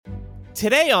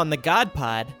Today on the God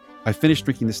Pod. I finished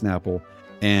drinking the Snapple,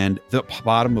 and the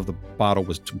bottom of the bottle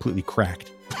was completely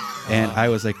cracked. And I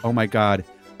was like, oh my God,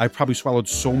 I probably swallowed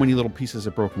so many little pieces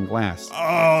of broken glass.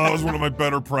 Oh, that was one of my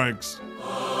better pranks.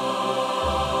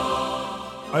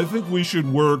 I think we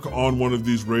should work on one of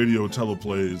these radio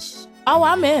teleplays. Oh,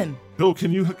 I'm in. Bill,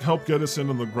 can you help get us in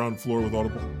on the ground floor with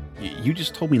Audible? You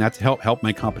just told me not to help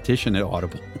my competition at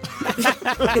Audible.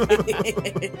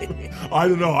 I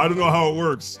don't know how it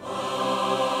works.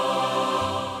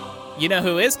 You know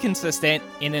who is consistent?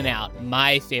 In-N-Out,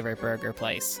 my favorite burger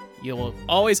place. You will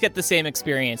always get the same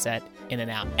experience at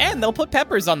In-N-Out. And they'll put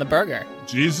peppers on the burger.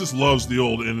 Jesus loves the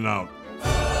old In-N-Out.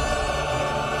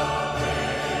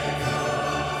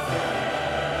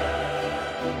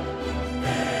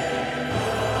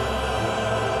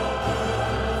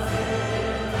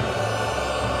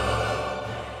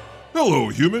 Hello,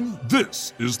 human.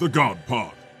 This is the God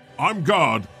Pod. I'm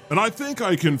God, and I think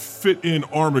I can fit in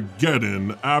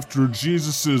Armageddon after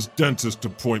Jesus' dentist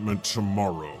appointment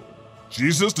tomorrow.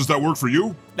 Jesus, does that work for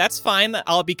you? That's fine.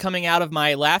 I'll be coming out of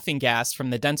my laughing gas from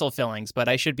the dental fillings, but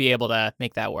I should be able to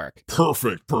make that work.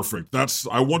 Perfect.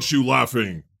 I want you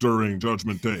laughing during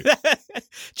Judgment Day.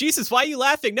 Jesus, why are you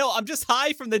laughing? No, I'm just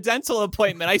high from the dental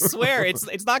appointment. I swear,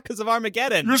 it's not because of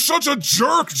Armageddon. You're such a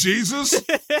jerk, Jesus!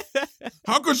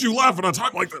 How could you laugh at a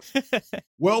time like this?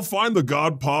 Well, find the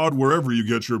God Pod wherever you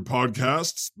get your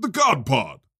podcasts. The God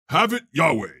Pod. Have it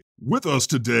Yahweh. With us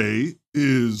today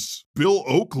is Bill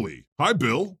Oakley. Hi,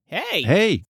 Bill. Hey.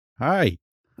 Hey. Hi,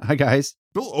 guys.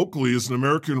 Bill Oakley is an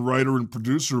American writer and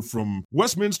producer from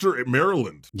Westminster,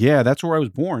 Maryland. Yeah, that's where I was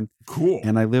born. Cool.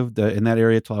 And I lived in that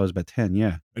area till I was about 10,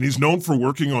 yeah. And he's known for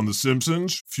working on The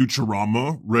Simpsons,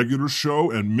 Futurama, Regular Show,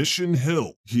 and Mission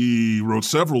Hill. He wrote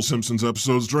several Simpsons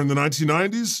episodes during the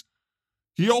 1990s.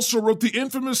 He also wrote the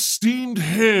infamous steamed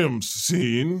hams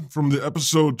scene from the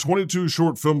episode 22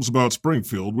 Short Films About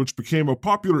Springfield, which became a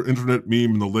popular internet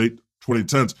meme in the late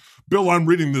 2010s. Bill, I'm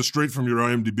reading this straight from your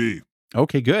IMDb.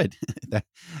 Okay, good. That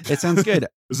sounds good.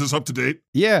 Is this up to date?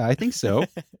 Yeah, I think so.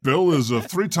 Bill is a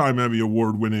 3-time Emmy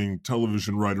Award-winning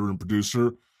television writer and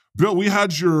producer. Bill, we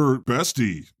had your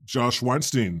bestie, Josh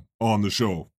Weinstein, on the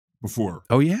show before.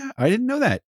 Oh, yeah? I didn't know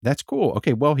that. That's cool.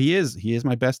 Okay, well, he is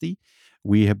my bestie.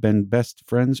 We have been best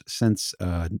friends since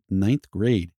 9th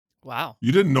grade. Wow.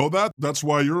 You didn't know that? That's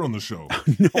why you're on the show.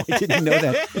 No, I didn't know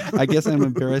that. I guess I'm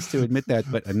embarrassed to admit that,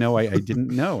 but no, I didn't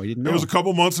know. It was a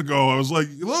couple months ago. I was like,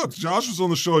 look, Josh was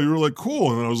on the show. You were like,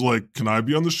 cool. And I was like, can I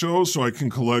be on the show so I can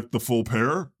collect the full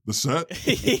pair, the set?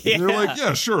 Yeah. And you're like,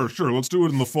 yeah, sure. Let's do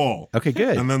it in the fall. Okay,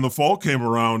 good. And then the fall came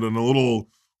around and a little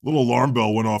alarm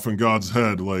bell went off in God's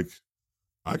head. Like,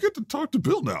 I get to talk to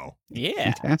Bill now.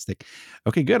 Yeah. Fantastic.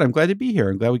 Okay, good. I'm glad to be here.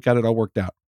 I'm glad we got it all worked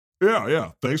out.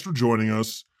 Yeah. Thanks for joining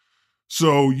us.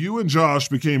 So you and Josh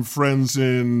became friends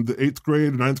in the 8th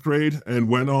grade, 9th grade, and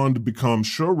went on to become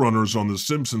showrunners on The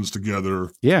Simpsons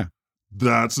together. Yeah.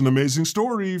 That's an amazing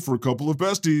story for a couple of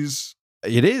besties.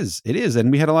 It is. And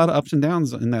we had a lot of ups and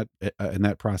downs in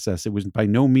that process. It was by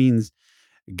no means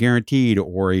guaranteed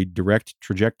or a direct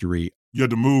trajectory. You had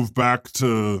to move back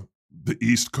to the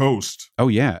East Coast. Oh,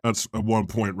 yeah. That's at one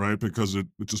point, right? Because it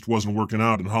just wasn't working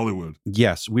out in Hollywood.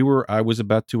 Yes, I was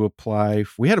about to apply.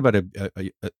 We had about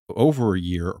over a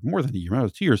year, more than a year,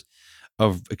 2 years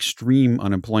of extreme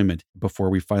unemployment before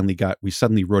we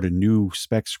suddenly wrote a new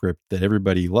spec script that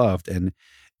everybody loved, and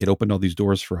it opened all these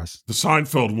doors for us. The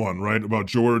Seinfeld one, right? About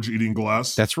George eating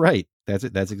glass? That's right. That's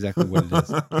it. That's exactly what it is.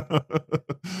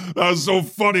 That was so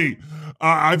funny.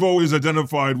 I've always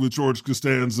identified with George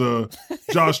Costanza.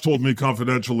 Josh told me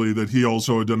confidentially that he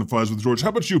also identifies with George. How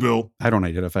about you, Bill? I don't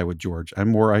identify with George.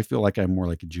 I feel like I'm more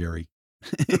like a Jerry.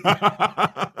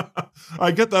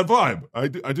 I get that vibe.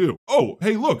 I do. Oh,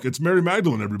 hey, look, it's Mary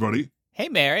Magdalene, everybody. Hey,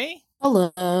 Mary.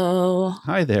 Hello.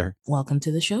 Hi there. Welcome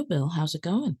to the show, Bill. How's it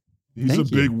going? He's a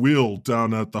big wheel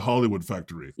down at the Hollywood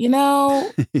factory. You know,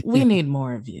 we need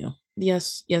more of you.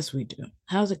 Yes, we do.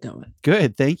 How's it going?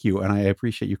 Good, thank you. And I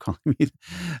appreciate you calling me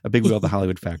a big wheel at the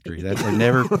Hollywood factory.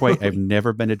 I've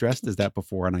never been addressed as that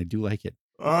before, and I do like it.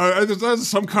 That's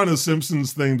some kind of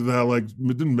Simpsons thing to that, like,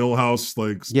 didn't Milhouse,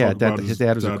 like, yeah, his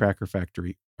dad was a cracker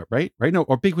factory, right? No,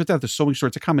 or big without the sewing store.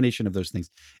 It's a combination of those things.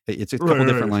 It's a couple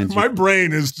different lines. My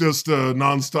brain is just a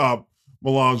nonstop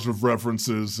melange of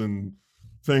references and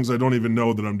things I don't even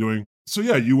know that I'm doing. So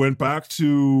yeah, you worked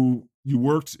in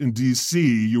DC.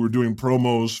 You were doing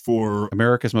promos for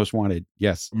America's Most Wanted.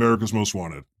 Yes. America's Most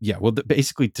Wanted. Yeah. Well,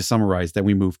 basically to summarize, then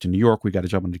we moved to New York. We got a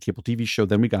job on the cable TV show.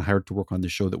 Then we got hired to work on the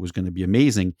show that was going to be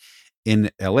amazing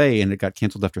in LA, and it got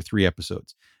canceled after 3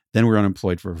 episodes. Then we were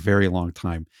unemployed for a very long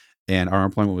time, and our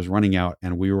employment was running out,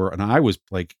 and I was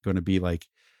like going to be like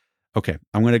Okay,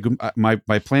 I'm gonna go. My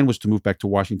plan was to move back to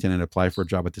Washington and apply for a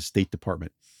job at the State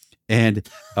Department, and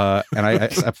I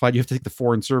applied. You have to take the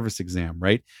Foreign Service exam,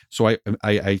 right? So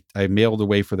I mailed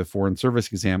away for the Foreign Service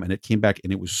exam, and it came back,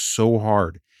 and it was so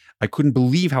hard. I couldn't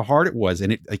believe how hard it was,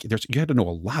 and you had to know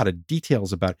a lot of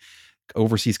details about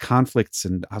overseas conflicts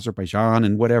and Azerbaijan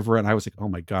and whatever. And I was like, oh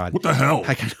my God, What the hell?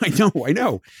 I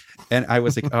know. And I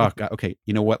was like, oh God, okay,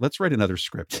 you know what? Let's write another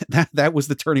script. That was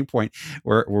the turning point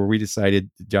where we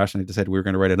decided, Josh and I decided we were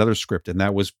going to write another script. And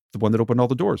that was the one that opened all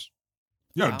the doors.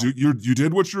 Yeah, Wow. you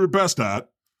did what you were best at,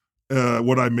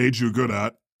 what I made you good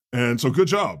at. And so good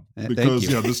job. Thank Because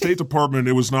you. the State Department,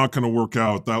 it was not going to work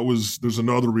out. There's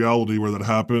another reality where that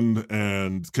happened.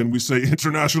 And can we say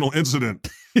international incident?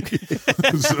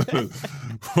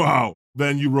 Wow.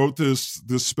 Then you wrote this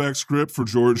spec script for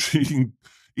George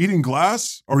eating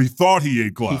glass, or he thought he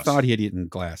ate glass. He thought he had eaten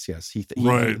glass. Yes.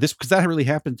 Right. This, because that really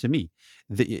happened to me.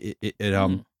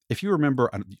 If you remember,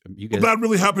 you guys, That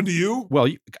really happened to you? well,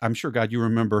 I'm sure, God, you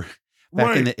remember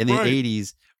back in the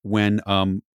 80s when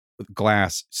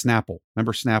glass, Snapple.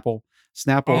 Remember Snapple?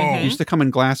 Snapple Oh. used to come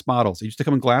in glass bottles. It used to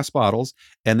come in glass bottles,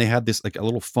 and they had this like a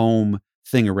little foam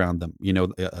thing around them.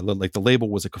 Like the label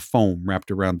was like a foam wrapped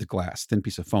around the glass, thin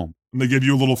piece of foam And they gave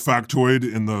you a little factoid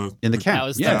in the cap. That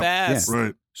was the yeah, best. yeah.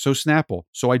 right. So Snapple.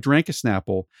 So I drank a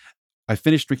Snapple. I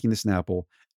finished drinking the Snapple,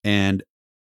 and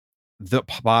the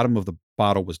bottom of the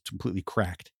bottle was completely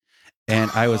cracked. And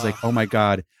I was like, oh my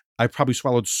God, I probably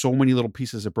swallowed so many little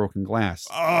pieces of broken glass.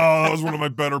 Oh, that was one of my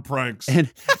better pranks.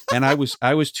 And I was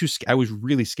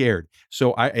really scared.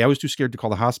 So I was too scared to call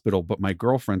the hospital, but my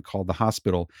girlfriend called the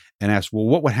hospital and asked, well,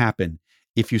 what would happen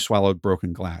if you swallowed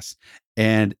broken glass?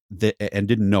 And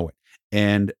didn't know it.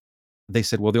 And they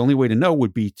said, well, the only way to know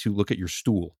would be to look at your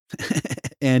stool.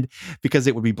 And because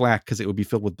it would be black, because it would be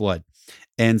filled with blood.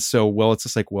 And so, well, it's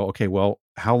just like, well, okay, well,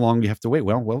 how long do you have to wait?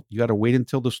 Well, you got to wait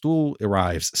until the stool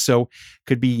arrives. So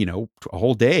could be, a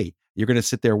whole day. You're going to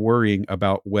sit there worrying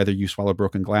about whether you swallow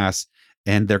broken glass,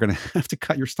 and they're going to have to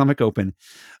cut your stomach open,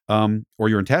 or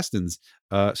your intestines.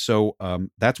 So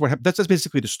that's what happened. That's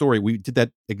basically the story. We did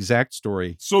that exact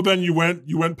story. So then you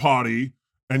went potty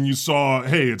and you saw,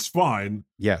 hey, it's fine.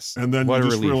 Yes. And then What you a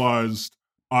just relief. realized,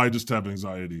 I just have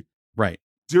anxiety. Right.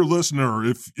 Dear listener,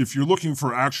 if you're looking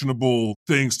for actionable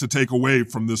things to take away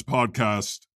from this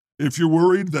podcast, if you're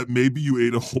worried that maybe you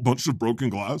ate a whole bunch of broken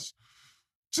glass,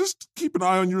 just keep an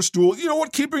eye on your stool. You know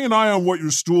what? Keeping an eye on what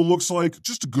your stool looks like,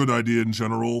 just a good idea in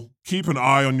general. Keep an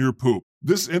eye on your poop.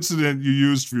 This incident you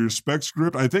used for your spec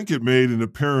script, I think it made an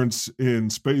appearance in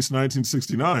Space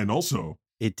 1969 also.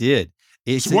 It did.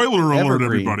 It's an Spoiler alert,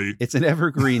 evergreen- everybody. It's an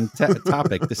evergreen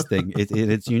topic, this thing.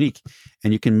 It's unique,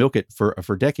 and you can milk it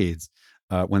for decades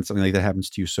when something like that happens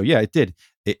to you. So yeah, it did.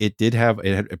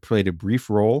 It played a brief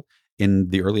role in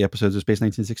the early episodes of Space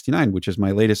 1969, which is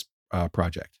my latest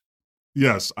project.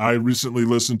 Yes, I recently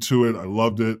listened to it. I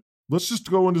loved it. Let's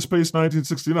just go into Space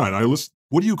 1969.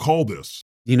 What do you call this?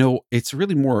 It's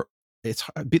really more.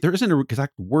 There isn't an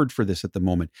exact word for this at the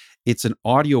moment. It's an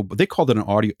audio. They called it an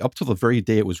audio up till the very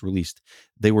day it was released.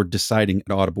 They were deciding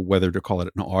at Audible whether to call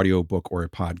it an audio book or a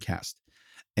podcast.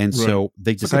 And so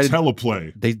they It's like a decided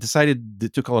teleplay. they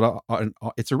decided to call it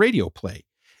it's a radio play.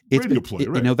 Radio play,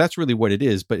 right. That's really what it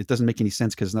is, but it doesn't make any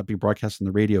sense because it's not being broadcast on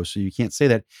the radio, so you can't say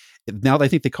that. Now I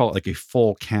think they call it like a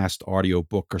full cast audio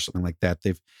book or something like that.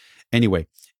 Anyway,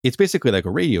 it's basically like a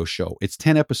radio show. It's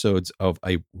 10 episodes of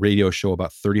a radio show,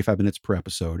 about 35 minutes per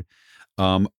episode,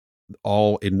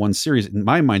 all in one series. In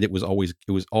my mind, it was always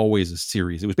a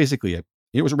series. It was basically a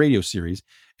radio series,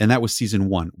 and that was season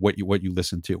 1. What you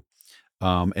listen to,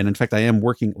 and in fact, I am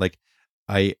working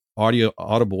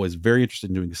Audible is very interested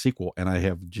in doing a sequel, and I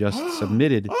have just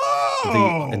submitted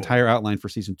the entire outline for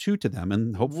season 2 to them,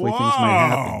 and hopefully things might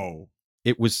happen.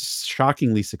 It was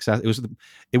shockingly successful.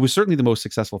 It was certainly the most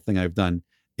successful thing I've done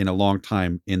in a long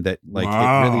time, in that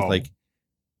it really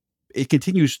it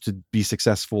continues to be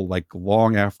successful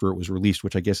long after it was released,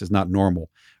 which I guess is not normal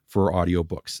for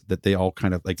audiobooks, that they all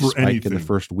kind of spike in the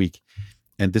first week.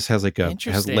 And this has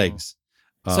has legs.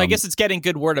 So I guess it's getting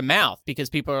good word of mouth because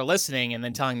people are listening and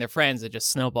then telling their friends. It just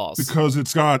snowballs. Because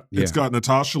it's got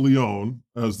Natasha Lyonne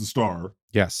as the star.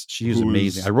 Yes, she is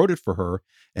amazing. I wrote it for her,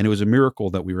 and it was a miracle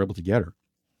that we were able to get her.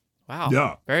 Wow.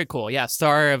 Yeah. Very cool. Yeah.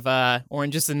 Star of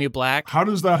Orange is the New Black. How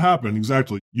does that happen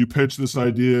exactly? You pitch this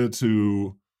idea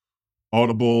to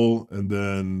Audible, and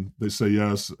then they say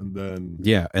yes, and then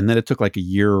and then it took like a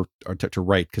year to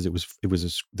write, because it was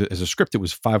as a script, it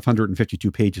was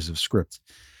 552 pages of script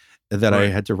that I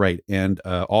had to write, and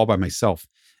all by myself.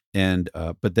 And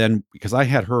but then, because I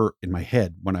had her in my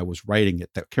head when I was writing it,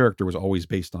 that character was always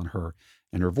based on her,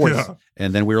 and her voice. Yeah.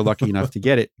 And then we were lucky enough to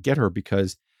get her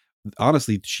because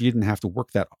honestly, she didn't have to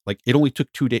work that. Like it only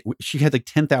took 2 days. She had like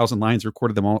 10,000 lines,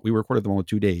 recorded them all. We recorded them all in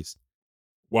 2 days.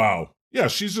 Wow. Yeah,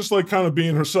 she's just like kind of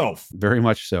being herself. Very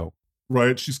much so.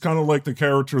 Right? She's kind of like the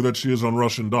character that she is on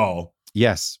Russian Doll.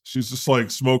 Yes. She's just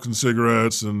like smoking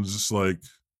cigarettes and just like,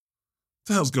 what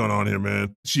the hell's going on here,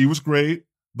 man? She was great.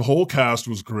 The whole cast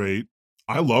was great.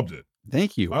 I loved it.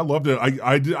 Thank you. I loved it.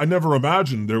 I never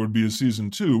imagined there would be a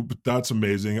season 2, but that's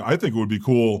amazing. I think it would be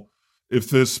cool if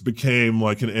this became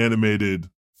like an animated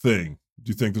thing. Do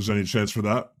you think there's any chance for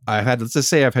that? Let's just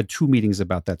say I've had 2 meetings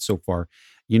about that so far.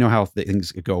 You know how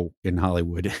things go in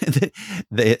Hollywood.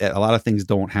 A lot of things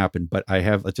don't happen, but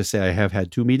let's just say I have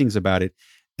had 2 meetings about it,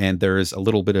 and there's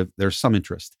some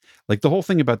interest. Like the whole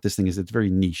thing about this thing is it's very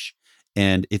niche,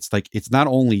 and it's like, it's not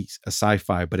only a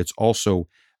sci-fi, but it's also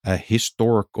a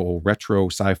historical retro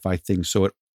sci-fi thing. So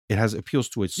it has appeals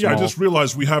to it. Yeah, I just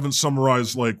realized we haven't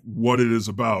summarized like what it is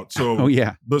about. So, oh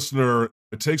yeah, listener,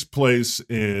 it takes place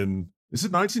in, is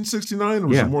it 1969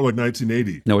 or is Yeah. it more like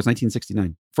 1980? No, it's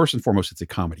 1969. First and foremost, it's a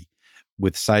comedy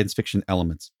with science fiction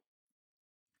elements,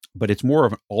 but it's more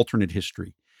of an alternate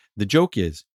history. The joke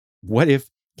is, what if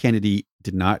Kennedy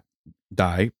did not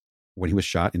die when he was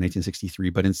shot in 1963,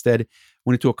 but instead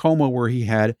went into a coma where he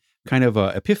had kind of a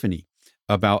epiphany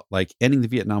about like ending the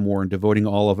Vietnam War and devoting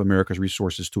all of America's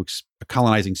resources to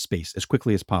colonizing space as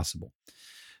quickly as possible.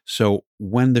 So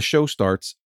when the show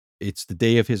starts, it's the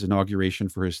day of his inauguration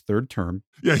for his 3rd term.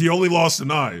 Yeah, he only lost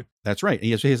an eye. That's right.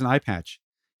 He has an eye patch.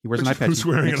 He wears an eye patch. Who's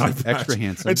wearing an eye patch? Extra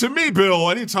handsome. And to me, Bill,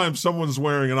 anytime someone's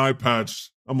wearing an eye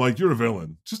patch, I'm like, you're a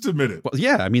villain. Just admit it. Well,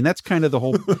 yeah. I mean, that's kind of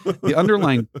the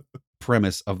underlying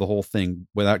premise of the whole thing,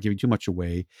 without giving too much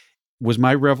away, was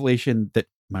my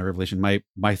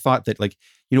thought that, like,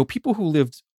 you know, people who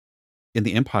lived in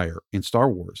the Empire in Star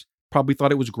Wars probably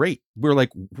thought it was great. We're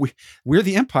like, we're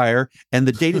the Empire, and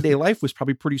the day-to-day life was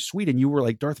probably pretty sweet. And you were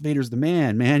like, Darth Vader's the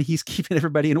man. He's keeping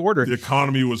everybody in order. The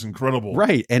economy was incredible.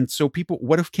 Right. And so people,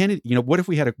 what if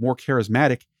we had a more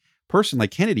charismatic person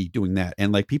like Kennedy doing that?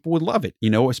 And like people would love it, you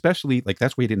know, especially like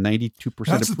that's why he did 92%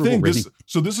 That's the approval thing.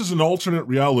 rating. This is an alternate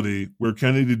reality where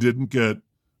Kennedy didn't get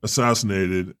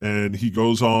assassinated and he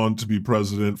goes on to be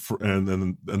president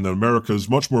and America is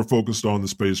much more focused on the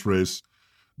space race.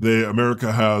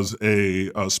 America has a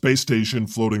space station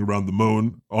floating around the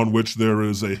moon on which there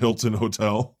is a Hilton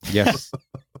hotel. Yes.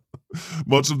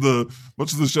 much of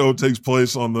the show takes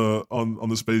place on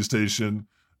the space station,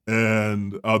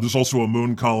 and there's also a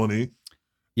moon colony.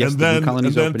 Yes, and the moon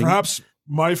colony's then opening. Perhaps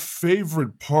my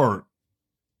favorite part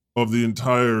of the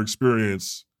entire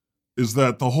experience is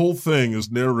that the whole thing is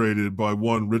narrated by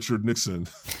one Richard Nixon.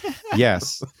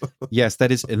 Yes,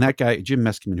 that is. And that guy, Jim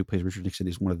Meskimen, who plays Richard Nixon,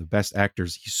 is one of the best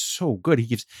actors. He's so good. He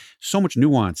gives so much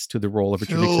nuance to the role of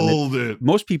Richard Nixon.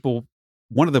 Most people,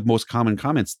 one of the most common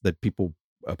comments that people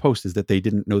post is that they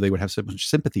didn't know they would have so much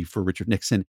sympathy for Richard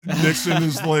Nixon. Nixon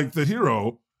is like the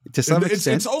hero. To some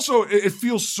extent. It's also, it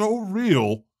feels so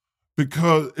real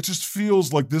because it just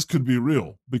feels like this could be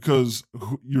real because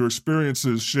your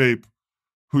experiences shape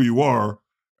who you are.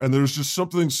 And there's just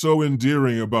something so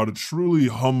endearing about a truly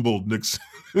humbled Nixon.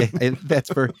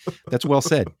 That's well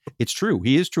said. It's true.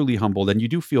 He is truly humbled, and you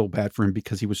do feel bad for him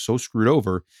because he was so screwed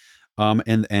over.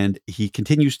 And he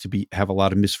continues to have a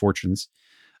lot of misfortunes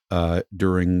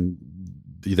during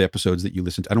the episodes that you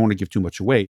listen to. I don't want to give too much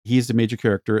away. He is the major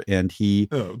character, and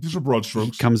these are broad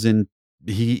strokes. He comes in.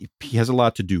 He has a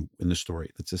lot to do in the story.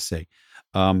 Let's just say.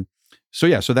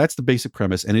 So that's the basic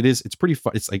premise, and it's pretty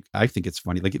fun. It's like, I think it's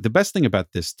funny. Like the best thing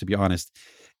about this, to be honest,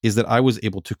 is that I was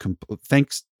able to,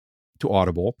 thanks to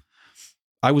Audible,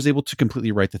 I was able to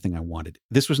completely write the thing I wanted.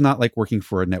 This was not like working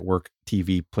for a network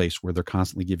TV place where they're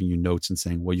constantly giving you notes and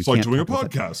saying, well, you can't. It's like doing a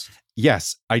podcast.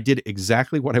 Yes, I did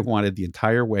exactly what I wanted the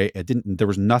entire way. There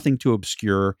was nothing to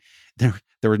obscure. There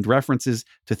were references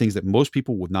to things that most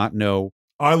people would not know.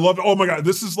 I love it. Oh my God.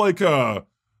 This is like a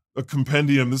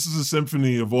compendium. This is a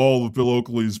symphony of all of Bill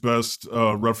Oakley's best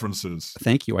references.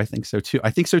 Thank you. I think so too.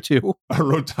 I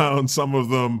wrote down some of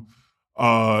them.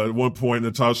 At one point,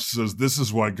 Natasha says, "This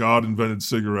is why God invented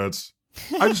cigarettes."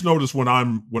 I just noticed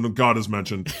when God is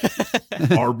mentioned,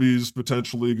 Arby's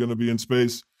potentially going to be in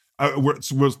space.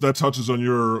 That touches on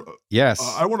your yes.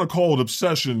 I want to call it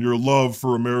obsession, your love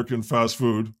for American fast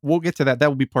food. We'll get to that. That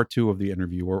will be part 2 of the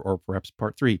interview, or perhaps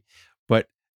part 3. But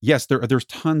yes, there's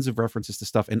tons of references to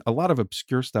stuff and a lot of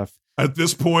obscure stuff. At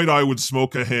this point, I would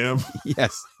smoke a ham.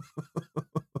 Yes.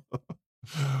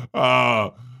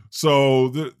 So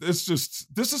this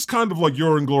is kind of like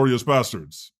Your Inglourious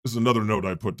Bastards is another note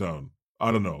I put down.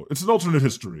 I don't know. It's an alternate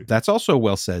history. That's also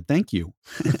well said. Thank you.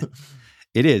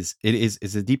 It is.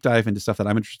 It's a deep dive into stuff that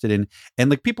I'm interested in. And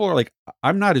like people are like,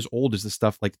 I'm not as old as this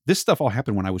stuff. Like this stuff all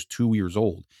happened when I was 2 years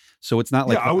old. So it's not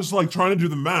like I was like trying to do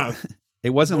the math. It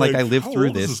wasn't like I lived how through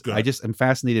old is this. guy? I just am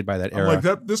fascinated by that I'm era. like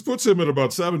that. This puts him at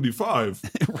about 75.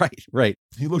 Right.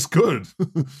 He looks good,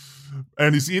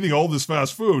 and he's eating all this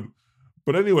fast food.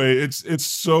 But anyway, it's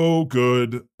so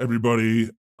good,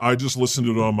 everybody. I just listened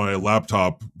to it on my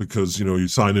laptop because you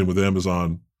sign in with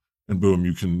Amazon, and boom,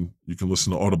 you can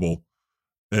listen to Audible,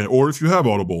 or if you have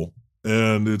Audible,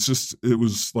 and it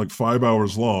was like 5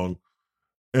 hours long,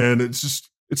 and it's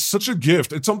such a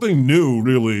gift. It's something new,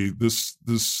 really. This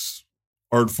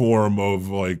art form of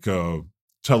like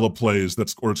teleplays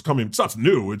it's not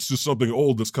new, it's just something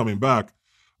old that's coming back.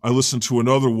 I listened to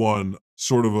another one,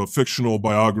 sort of a fictional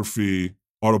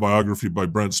autobiography by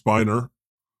Brent Spiner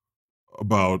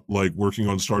about like working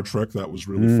on Star Trek. That was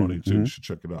really funny too. You should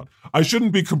check it out. I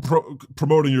shouldn't be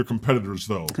promoting your competitors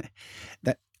though.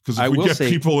 Because I will say,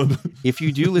 people in if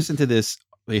you do listen to this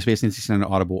Space Needs on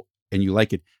Audible and you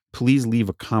like it, please leave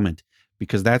a comment,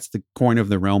 because that's the coin of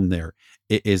the realm there.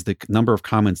 It is the number of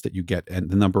comments that you get and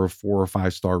the number of 4 or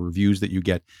 5 star reviews that you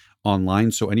get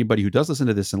online. So anybody who does listen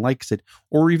to this and likes it,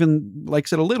 or even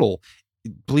likes it a little,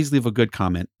 please leave a good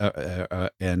comment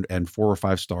and 4 or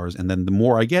 5 stars. And then the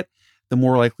more I get, the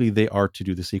more likely they are to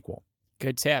do the sequel.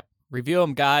 Good tip. Review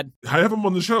them, God. I have him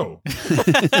on the show.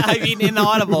 I mean, in the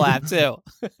Audible app too.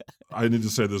 I need to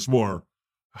say this more.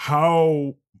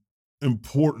 How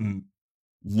important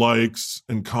likes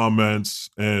and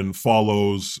comments and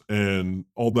follows and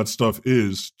all that stuff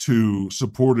is to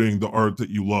supporting the art that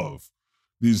you love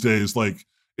these days. Like,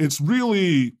 it's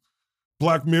really,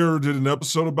 Black Mirror did an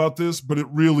episode about this, but it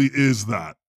really is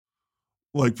that.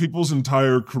 Like, people's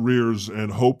entire careers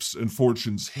and hopes and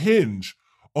fortunes hinge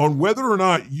on whether or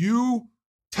not you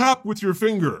tap with your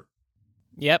finger.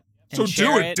 Yep. So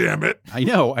do it, damn it. I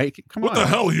know. Come on. What the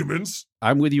hell, humans?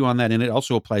 I'm with you on that. And it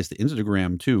also applies to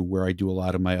Instagram too, where I do a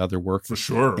lot of my other work. For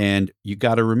sure. And you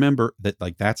got to remember that,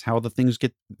 like, that's how things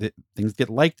get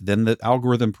liked. Then the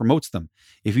algorithm promotes them.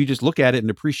 If you just look at it and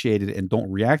appreciate it and don't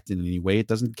react in any way, it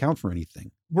doesn't count for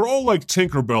anything. We're all like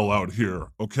Tinkerbell out here,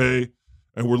 okay?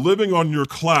 And we're living on your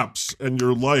claps and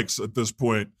your likes at this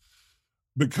point,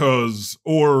 because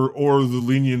or the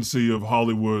leniency of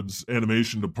Hollywood's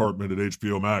animation department at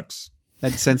HBO Max.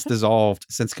 That since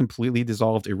completely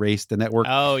dissolved, erased the network.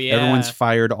 Oh yeah. Everyone's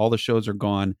fired. All the shows are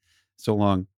gone. So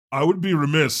long. I would be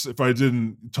remiss if I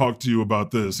didn't talk to you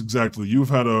about this. Exactly. You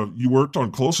worked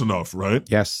on Close Enough, right?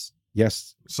 Yes.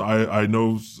 So I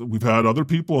know we've had other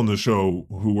people on the show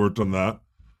who worked on that,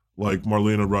 like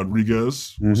Marlena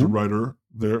Rodriguez was a writer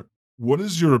there. What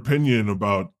is your opinion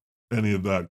about any of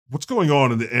that? What's going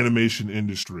on in the animation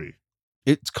industry?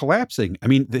 It's collapsing. I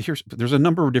mean, there's a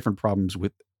number of different problems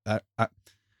with.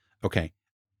 Okay,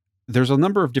 there's a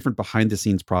number of different behind the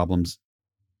scenes problems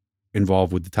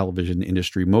involved with the television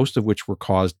industry, most of which were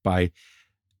caused by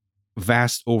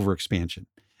vast overexpansion.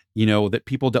 That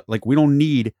people like, we don't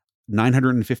need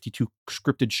 952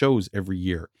 scripted shows every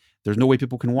year. There's no way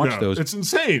people can watch those. It's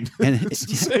insane. And it's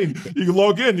insane. You can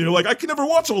log in, and you're like, I can never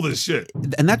watch all this shit.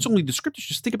 And that's only the scripted.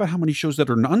 Just think about how many shows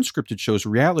that are unscripted shows,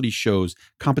 reality shows,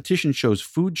 competition shows,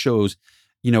 food shows,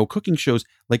 cooking shows.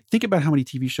 Like, think about how many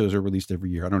TV shows are released every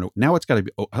year. I don't know. Now it's got to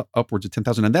be upwards of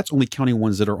 10,000. And that's only counting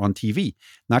ones that are on TV,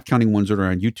 not counting ones that are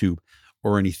on YouTube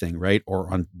or anything, right?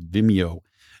 Or on Vimeo.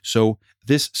 So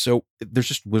there's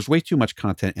way too much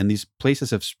content. And these places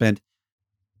have spent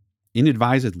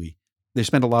inadvisedly. They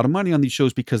spend a lot of money on these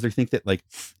shows because they think that, like,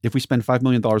 if we spend $5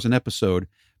 million an episode,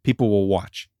 people will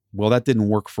watch. Well, that didn't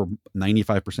work for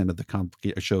 95% of the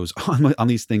complicated shows on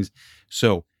these things.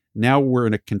 So now we're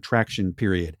in a contraction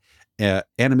period.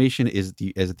 Animation is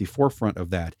at the forefront of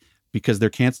that because they're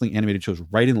canceling animated shows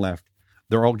right and left.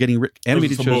 They're all getting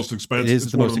animated shows. Most expensive. It is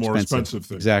it's the one most of the more expensive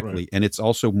things. Exactly, right. And it's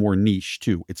also more niche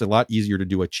too. It's a lot easier to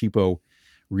do a cheapo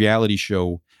reality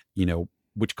show,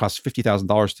 which costs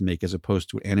 $50,000 to make, as opposed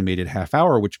to an animated half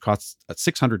hour, which costs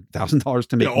 $600,000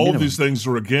 to make. Yeah, all of these things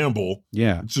are a gamble.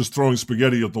 Yeah, it's just throwing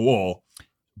spaghetti at the wall.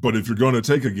 But if you're going to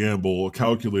take a gamble, a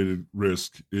calculated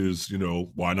risk is,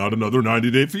 why not another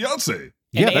 90 Day Fiancé?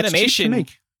 And animation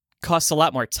costs a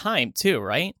lot more time too,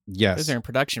 right? Yes, because they're in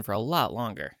production for a lot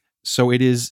longer. So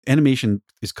animation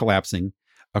is collapsing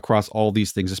across all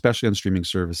these things, especially on streaming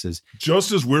services.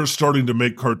 Just as we're starting to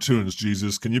make cartoons,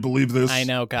 Jesus, can you believe this? I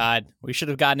know, God. We should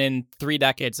have gotten in 3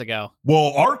 decades ago.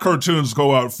 Well, our cartoons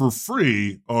go out for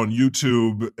free on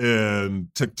YouTube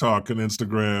and TikTok and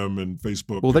Instagram and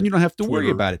Facebook. Well, then you don't have to Twitter. worry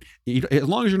about it. As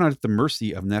long as you're not at the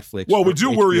mercy of Netflix. Well, we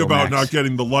do worry HBO about Max. not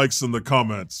getting the likes and the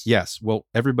comments. Yes. Well,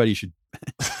 everybody should.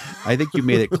 I think you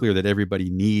made it clear that everybody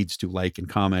needs to like and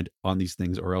comment on these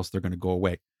things, or else they're going to go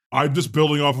away. I'm just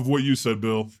building off of what you said,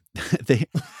 Bill.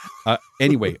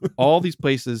 Anyway, all these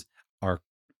places are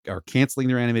canceling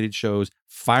their animated shows,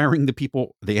 firing the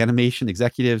people, the animation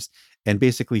executives, and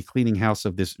basically cleaning house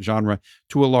of this genre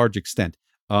to a large extent.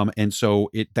 And so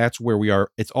that's where we are.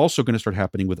 It's also going to start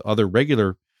happening with other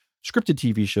regular scripted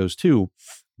TV shows too,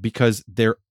 because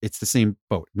it's the same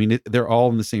boat. I mean, they're all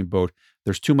in the same boat.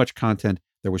 There's too much content.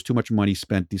 There was too much money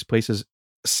spent. These places,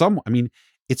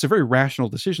 it's a very rational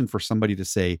decision for somebody to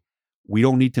say, we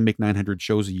don't need to make 900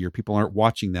 shows a year. People aren't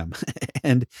watching them.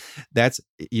 And that's,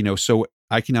 so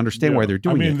I can understand why they're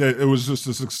doing it. It was just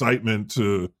this excitement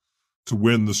to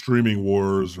win the streaming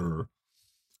wars or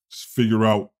just figure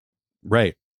out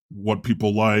what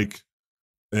people like.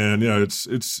 And it's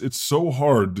so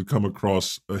hard to come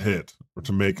across a hit or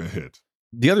to make a hit.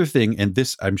 The other thing, and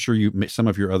this, I'm sure some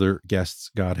of your other guests,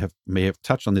 may have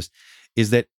touched on this, is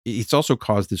that it's also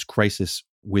caused this crisis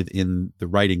within the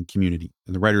writing community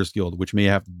and the Writers Guild, which may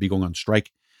have to be going on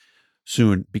strike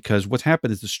soon, because what's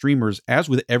happened is the streamers, as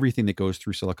with everything that goes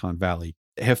through Silicon Valley,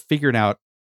 have figured out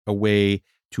a way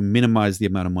to minimize the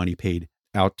amount of money paid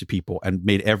out to people and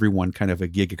made everyone kind of a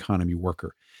gig economy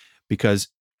worker. Because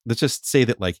let's just say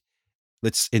that,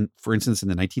 for instance, in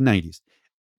the 1990s,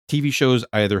 TV shows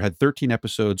either had 13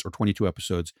 episodes or 22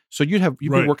 episodes. So you'd be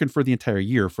working for the entire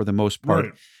year for the most part.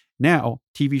 Right. Now,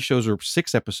 TV shows are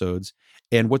 6 episodes,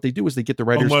 and what they do is they get the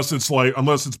writers, unless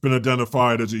it's been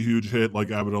identified as a huge hit like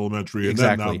Abbott Elementary, and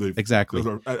then now exactly.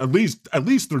 At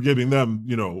least they're giving them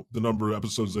the number of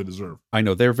episodes they deserve. I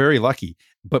know they're very lucky,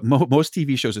 but most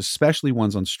TV shows, especially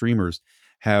ones on streamers,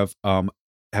 have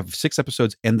 6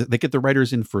 episodes, and they get the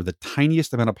writers in for the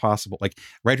tiniest amount of possible. Like,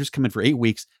 writers come in for 8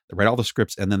 weeks, they write all the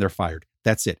scripts, and then they're fired.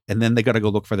 That's it, and then they got to go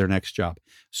look for their next job.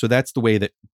 So that's the way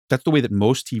that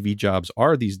most TV jobs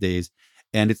are these days,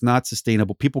 and it's not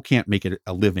sustainable. People can't make it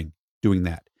a living doing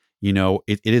that.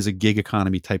 It is a gig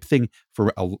economy type thing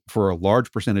for a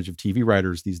large percentage of TV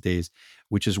writers these days,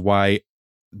 which is why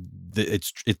the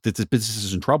business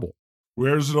is in trouble.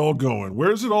 Where's it all going?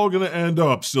 Where's it all going to end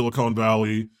up, Silicon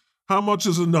Valley? How much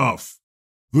is enough?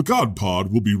 The God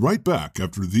Pod will be right back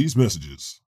after these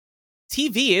messages.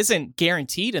 TV isn't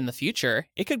guaranteed in the future.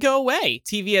 It could go away,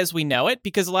 TV as we know it,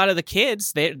 because a lot of the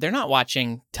kids, they're not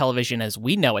watching television as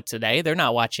we know it today. They're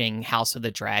not watching House of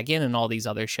the Dragon and all these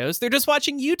other shows. They're just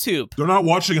watching YouTube. They're not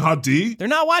watching Hot D? They're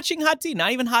not watching Hot D.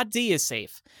 Not even Hot D is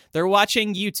safe. They're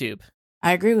watching YouTube.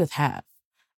 I agree with half.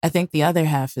 I think the other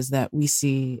half is that we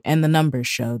see, and the numbers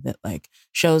show that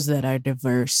shows that are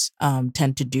diverse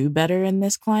tend to do better in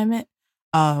this climate,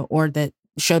 or that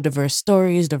show diverse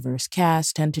stories, diverse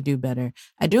casts tend to do better.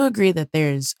 I do agree that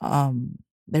there's a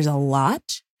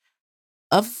lot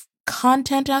of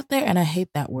content out there, and I hate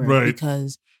that word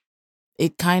because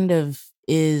it kind of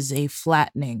is a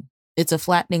flattening. It's a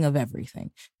flattening of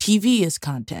everything. TV is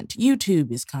content. YouTube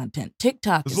is content.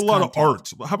 TikTok is content. There's a lot of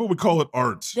art. How about we call it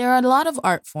art? There are a lot of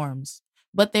art forms,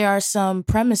 but there are some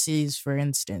premises, for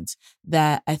instance,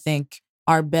 that I think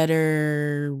are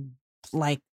better.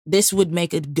 Like, this would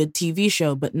make a good TV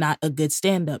show, but not a good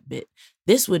stand-up bit.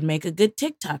 This would make a good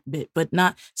TikTok bit, but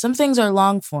not. Some things are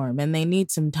long form and they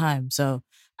need some time. So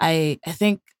I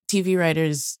think TV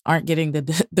writers aren't getting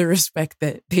the respect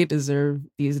that they deserve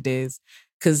these days.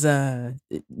 Because, I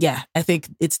think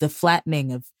it's the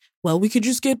flattening of, well, we could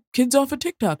just get kids off of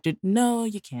TikTok. No,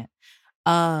 you can't.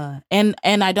 And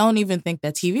I don't even think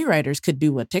that TV writers could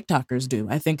do what TikTokers do.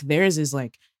 I think theirs is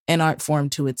like an art form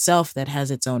to itself that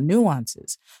has its own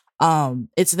nuances.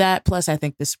 It's that, plus I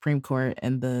think the Supreme Court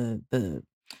and the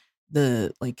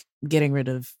getting rid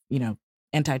of,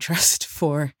 antitrust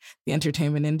for the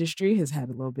entertainment industry has had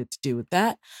a little bit to do with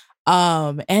that.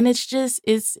 And it's just,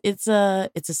 it's a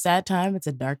sad time. It's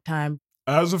a dark time.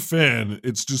 As a fan,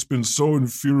 it's just been so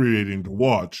infuriating to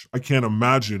watch. I can't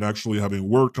imagine actually having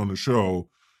worked on the show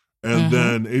and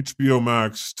then HBO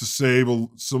Max, to save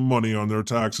some money on their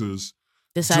taxes,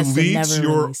 decides to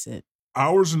never release it.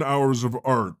 Hours and hours of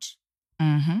art.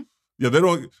 Mm-hmm. Yeah,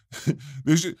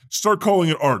 they should start calling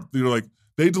it art. They're like,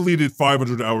 they deleted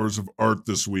 500 hours of art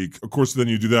this week. Of course, then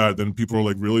you do that, then people are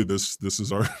like, really, this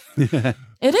is art?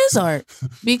 It is art,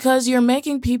 because you're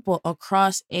making people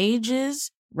across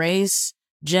ages, race,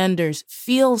 genders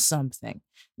feel something.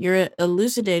 You're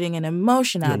elucidating an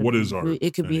emotion out of it. What is art?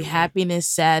 It could be happiness,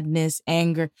 sadness,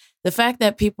 anger. The fact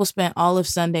that people spent all of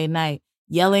Sunday night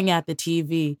yelling at the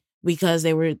TV because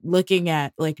they were looking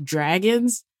at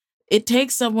dragons, it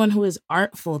takes someone who is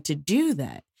artful to do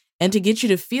that. and to get you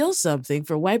to feel something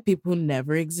for white people who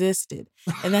never existed.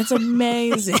 And that's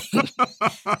amazing.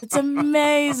 It's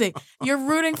amazing. You're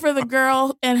rooting for the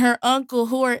girl and her uncle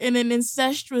who are in an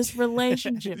incestuous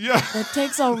relationship. Yeah. That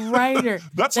takes a writer.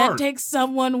 That's that art. takes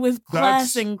someone with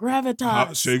class and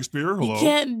gravitas. Shakespeare, hello. You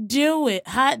can't do it.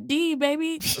 Hot D,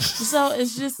 baby. So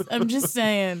I'm just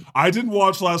saying. I didn't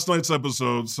watch last night's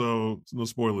episode, so no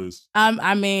spoilers.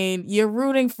 I mean, you're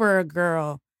rooting for a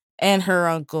girl and her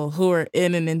uncle who are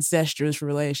in an incestuous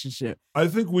relationship. I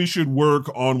think we should work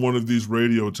on one of these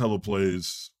radio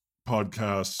teleplays,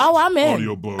 podcasts. Oh, I'm in.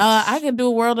 Audiobooks. I can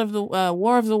do War of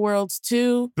the Worlds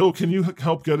too. Bill, can you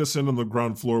help get us in on the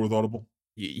ground floor with Audible?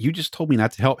 You just told me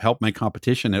not to help my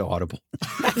competition at Audible.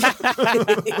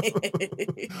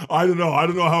 I don't know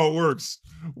how it works,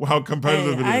 how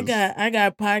competitive it is. I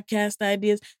got podcast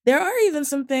ideas. There are even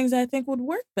some things I think would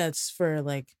work best for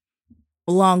like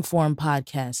long form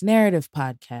podcasts, narrative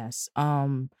podcasts.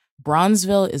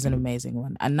 Bronzeville is an amazing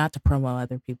one. And not to promo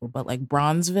other people, but like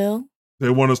Bronzeville. They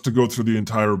want us to go through the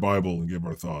entire Bible and give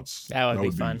our thoughts. That would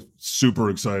be fun. Super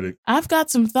exciting. I've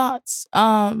got some thoughts,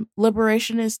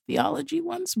 liberationist theology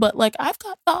ones, but like I've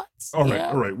got thoughts. All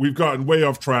right. We've gotten way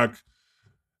off track.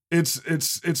 It's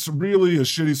really a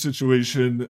shitty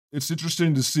situation. It's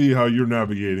interesting to see how you're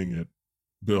navigating it,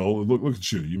 Bill. Look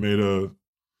at you.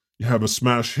 You have a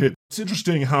smash hit. It's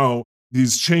interesting how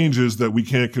these changes that we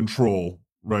can't control,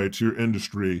 right, to your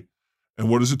industry, and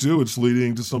what does it do? It's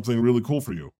leading to something really cool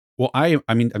for you. Well, I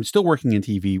mean, I'm still working in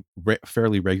TV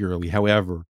fairly regularly.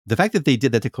 However, the fact that they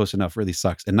did that to Close Enough really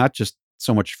sucks. And not just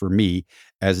so much for me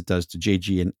as it does to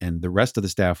JG and the rest of the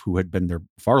staff who had been there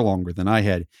far longer than I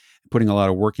had, putting a lot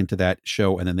of work into that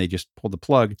show. And then they just pulled the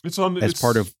plug as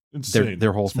part of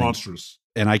their whole thing. Monstrous.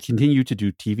 And I continue to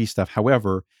do TV stuff.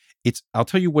 However, I'll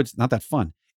tell you what's not that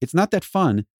fun. It's not that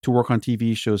fun to work on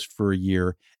TV shows for a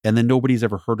year and then nobody's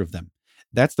ever heard of them.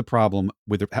 That's the problem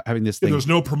with having this thing. There's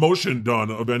no promotion done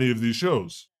of any of these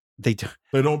shows. They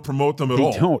don't promote them at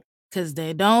all. They don't. Because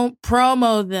they don't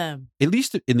promo them. At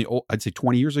least in the old, I'd say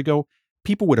 20 years ago,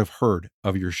 people would have heard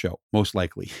of your show, most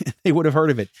likely. They would have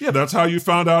heard of it. Yeah, that's how you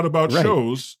found out about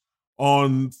shows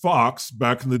on Fox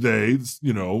back in the day.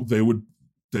 You know, they would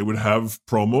have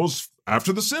promos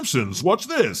after The Simpsons. Watch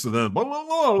this. And then blah, blah,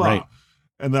 blah, blah. Right.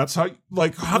 And that's how,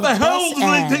 like, how the hell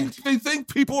do they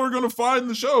think people are going to find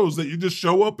the shows that you just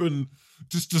show up and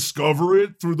just discover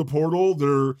it through the portal?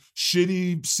 Their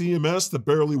shitty CMS that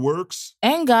barely works.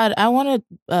 And God, I wanted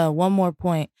one more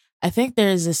point. I think there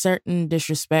is a certain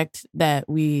disrespect that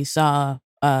we saw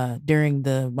during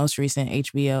the most recent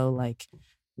HBO, like,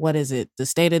 what is it? The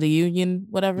State of the Union,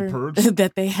 whatever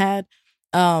that they had.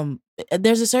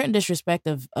 There's a certain disrespect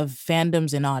of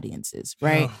fandoms and audiences,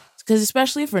 right? Because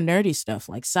especially for nerdy stuff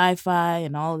like sci-fi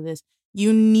and all of this,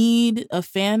 you need a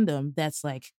fandom that's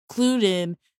like clued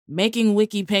in, making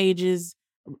wiki pages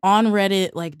on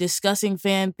Reddit, like discussing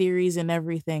fan theories and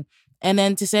everything. And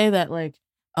then to say that like,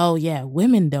 oh yeah,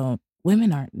 women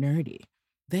aren't nerdy.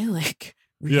 They like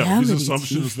reality these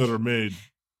assumptions TV. that are made.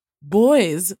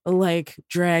 Boys like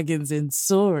dragons and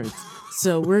swords.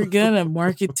 So we're gonna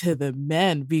market to the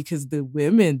men because the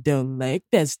women don't like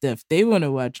that stuff. They want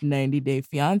to watch 90 Day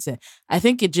Fiance. I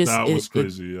think it just... That was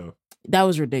crazy, yeah. That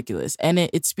was ridiculous. And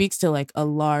it speaks to like a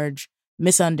large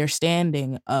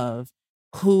misunderstanding of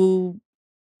who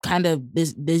kind of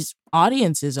these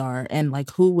audiences are and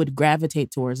like who would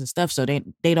gravitate towards and stuff. So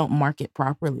they don't market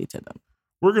properly to them.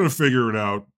 We're going to figure it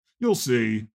out. You'll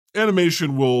see.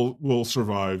 Animation will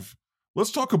survive. Let's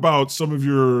talk about some of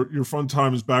your fun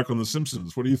times back on The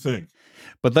Simpsons. What do you think?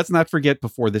 But let's not forget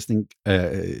before this thing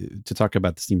to talk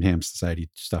about the Steamed Ham Society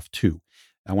stuff too.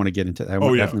 I want to get into.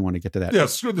 Definitely want to get to that. Yeah,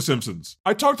 screw The Simpsons.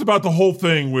 I talked about the whole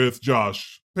thing with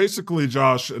Josh. Basically,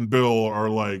 Josh and Bill are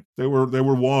like they were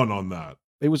one on that.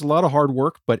 It was a lot of hard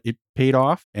work, but it paid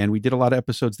off, and we did a lot of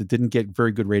episodes that didn't get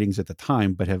very good ratings at the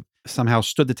time, but have somehow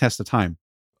stood the test of time.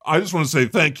 I just want to say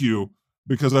thank you.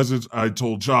 Because as I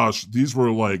told Josh, these were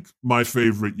like my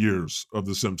favorite years of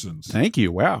The Simpsons. Thank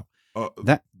you. Wow.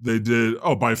 That they did.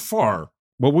 Oh, by far.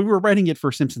 Well, we were writing it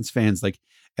for Simpsons fans. Like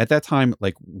at that time,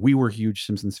 like we were huge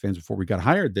Simpsons fans before we got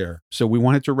hired there. So we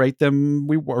wanted to write them.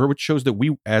 Which shows that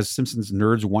we as Simpsons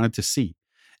nerds wanted to see.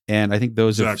 And I think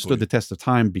those have stood the test of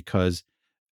time because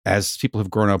as people have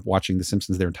grown up watching The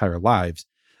Simpsons their entire lives,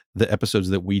 the episodes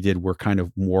that we did were kind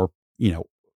of more,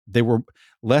 they were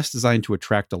less designed to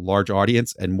attract a large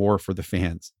audience and more for the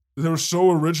fans. They were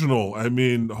so original. I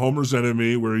mean, Homer's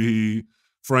Enemy, where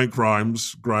Frank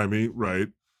Grimes, grimy, right?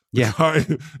 Yeah.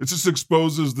 It just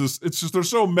exposes this. It's just, they're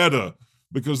so meta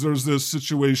because there's this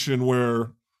situation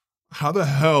where how the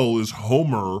hell is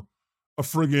Homer a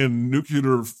friggin'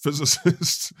 nuclear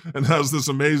physicist and has this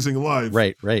amazing life.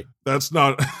 Right. That's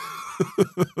not.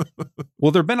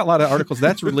 Well, there have been a lot of articles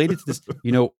that's related to this.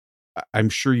 I'm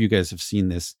sure you guys have seen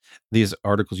these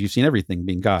articles. You've seen everything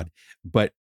being God,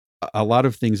 but a lot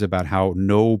of things about how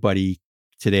nobody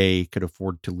today could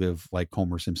afford to live like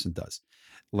Homer Simpson does.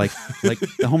 Like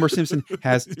the Homer Simpson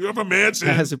has. You have a mansion.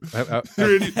 Has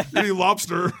you're eating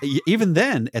lobster. Even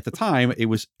then, at the time, it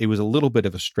was a little bit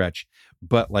of a stretch.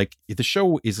 But like the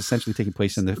show is essentially taking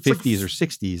place in the 50s or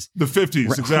 60s. The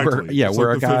 50s, exactly.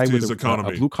 Where a guy with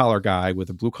a blue collar guy with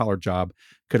a blue collar job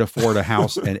could afford a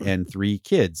house and 3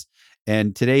 kids.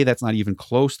 And today, that's not even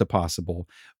close to possible.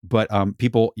 But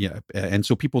people, and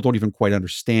so people don't even quite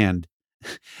understand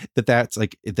that's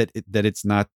like that it's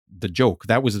not the joke.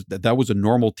 That was a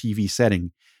normal TV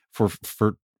setting for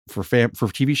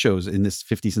TV shows in this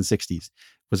 50s and 60s.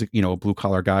 Was a blue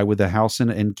collar guy with a house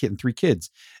and 3 kids.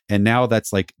 And now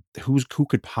that's like who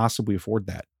could possibly afford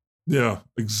that? Yeah,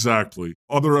 exactly.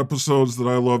 Other episodes that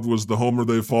I loved was The Homer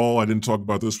They Fall. I didn't talk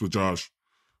about this with Josh,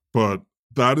 but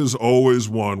that is always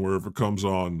one where if it comes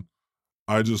on,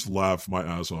 I just laugh my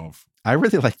ass off. I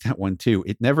really like that one too.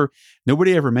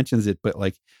 Nobody ever mentions it, but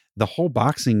like the whole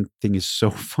boxing thing is so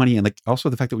funny. And like also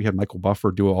the fact that we had Michael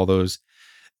Buffer do all those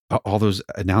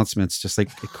announcements, just like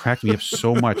it cracked me up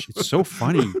so much. It's so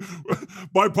funny.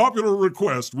 By popular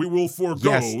request, we will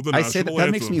forego the national I say that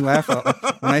anthem. Makes me laugh.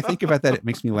 When I think about that, it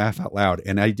makes me laugh out loud.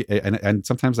 And and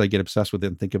sometimes I get obsessed with it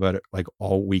and think about it like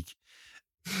all week.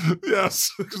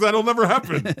 Yes, because that'll never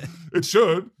happen. It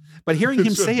should. But hearing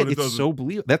him say it's so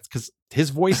believable. That's because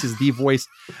his voice is the voice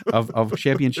of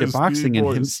championship boxing,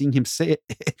 and seeing him say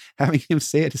it, having him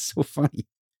say it is so funny.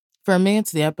 For me,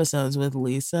 it's the episodes with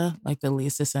Lisa, like the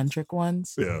Lisa-centric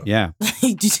ones. Yeah.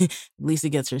 Lisa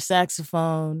gets her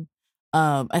saxophone.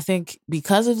 I think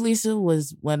because of Lisa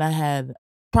was when I had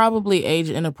probably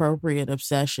age-inappropriate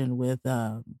obsession with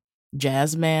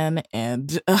Jazzman and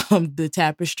the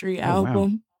Tapestry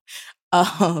album.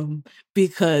 Wow.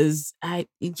 Because I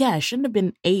shouldn't have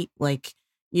been 8, like,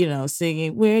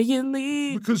 singing Where You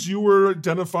Lead. Because you were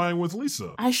identifying with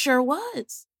Lisa. I sure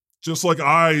was. Just like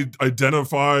I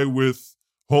identify with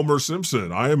Homer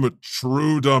Simpson. I am a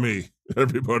true dummy,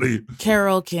 everybody.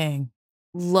 Carole King.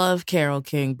 Love Carole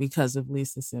King because of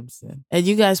Lisa Simpson. And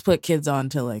you guys put kids on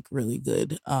to like really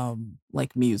good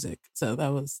like music. So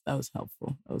that was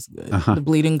helpful. That was good. The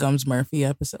Bleeding Gums Murphy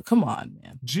episode. Come on,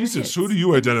 man. Jesus, who do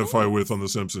you identify with on The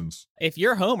Simpsons? If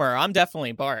you're Homer, I'm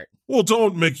definitely Bart. Well,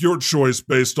 don't make your choice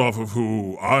based off of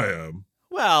who I am.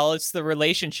 Well, it's the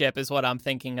relationship is what I'm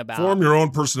thinking about. Form your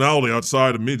own personality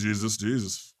outside of me,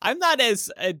 Jesus. I'm not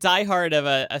as a diehard of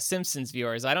a Simpsons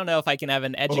viewers. I don't know if I can have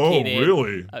an educated... Oh,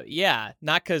 really? Yeah,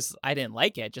 not because I didn't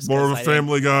like it. Just more of a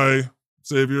Family Guy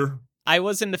savior? I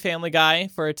was into Family Guy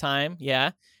for a time,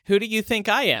 yeah. Who do you think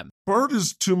I am? Bart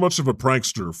is too much of a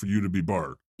prankster for you to be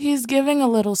Bart. He's giving a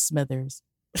little Smithers.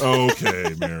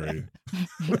 Okay, Mary.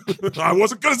 I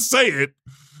wasn't going to say it.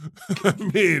 I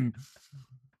mean...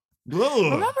 Ugh.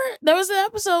 Remember, there was an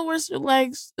episode where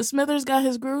like Smithers got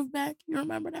his groove back. You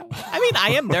remember that one? I mean,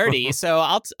 I am nerdy,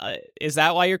 so is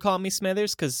that why you're calling me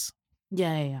Smithers? Because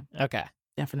yeah. Okay,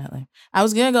 definitely. I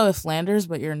was gonna go with Flanders,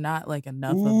 but you're not like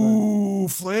enough. Ooh,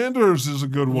 Flanders is a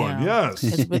good one. Yes,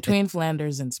 it's between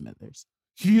Flanders and Smithers.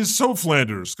 He is so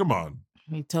Flanders. Come on.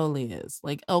 He totally is.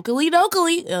 Like Oakley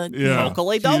dokley.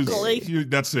 Oakley dokley.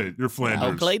 That's it. You're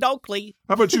Flanders. Oakley dokley.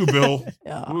 How about you, Bill?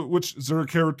 Yeah. Which is there a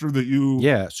character that you?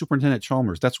 Yeah, Superintendent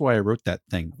Chalmers. That's why I wrote that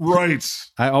thing. Right.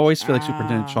 I always feel like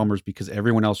Superintendent Chalmers because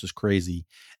everyone else is crazy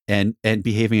and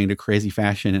behaving in a crazy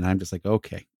fashion, and I'm just like,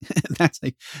 okay, that's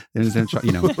like, that's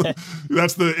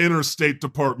the interstate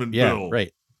department bill.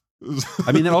 Right.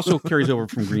 I mean, that also carries over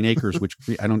from Green Acres, which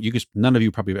none of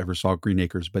you probably ever saw Green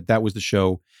Acres, but that was the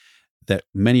show that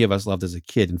many of us loved as a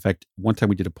kid. In fact, one time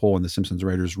we did a poll in the Simpsons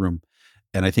writers' room,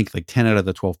 and I think like 10 out of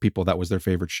the 12 people, that was their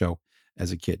favorite show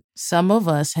as a kid. Some of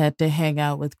us had to hang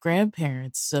out with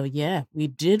grandparents, so yeah, we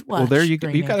did watch. Well, there you go.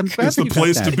 You got it's the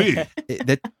place to be.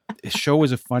 That show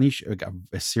was a funny show,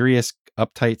 a serious,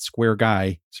 uptight, square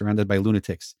guy surrounded by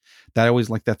lunatics. That I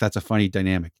always like that. That's a funny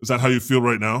dynamic. Is that how you feel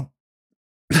right now?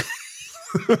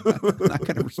 I'm not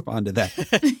going to respond to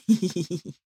that.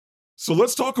 So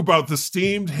let's talk about the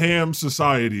Steamed Ham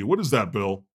Society. What is that,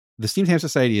 Bill? The Steamed Ham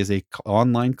Society is a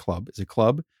online club. It's a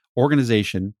club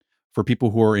organization for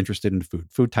people who are interested in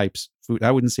food types.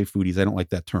 I wouldn't say foodies. I don't like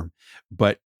that term,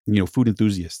 but food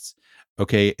enthusiasts.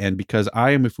 Okay, and because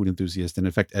I am a food enthusiast, and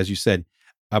in fact, as you said,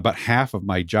 about half of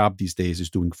my job these days is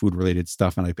doing food related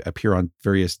stuff. And I appear on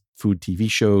various food TV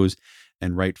shows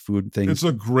and write food things. It's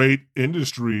a great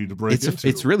industry to break into.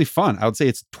 It's really fun. I would say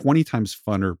it's 20 times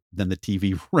funner than the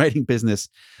TV writing business.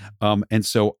 And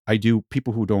so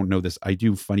people who don't know this, I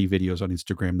do funny videos on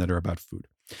Instagram that are about food.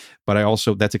 But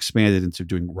that's expanded into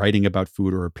doing writing about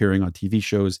food or appearing on TV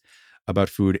shows about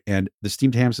food. And the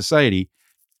Steamed Ham Society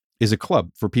is a club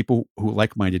for people who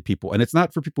like-minded people. And it's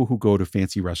not for people who go to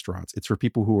fancy restaurants. It's for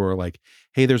people who are like,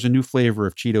 hey, there's a new flavor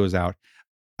of Cheetos out.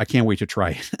 I can't wait to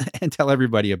try it and tell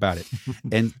everybody about it.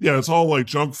 And yeah, it's all like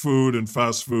junk food and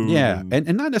fast food. Yeah.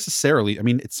 And not necessarily. I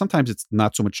mean, sometimes it's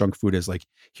not so much junk food as like,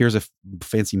 here's a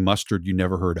fancy mustard you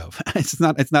never heard of. It's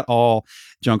not all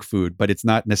junk food, but it's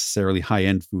not necessarily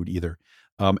high-end food either.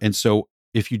 And so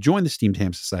if you join the Steamed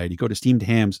Ham Society, go to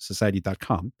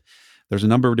steamedhamsociety.com. There's a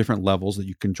number of different levels that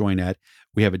you can join at.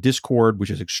 We have a Discord, which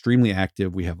is extremely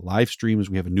active. We have live streams.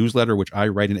 We have a newsletter, which I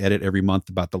write and edit every month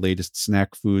about the latest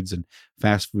snack foods and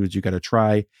fast foods you got to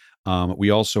try.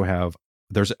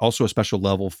 There's also a special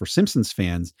level for Simpsons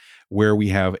fans where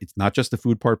it's not just the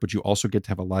food part, but you also get to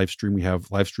have a live stream. We have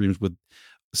live streams with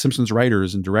Simpsons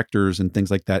writers and directors and things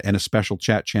like that, and a special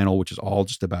chat channel, which is all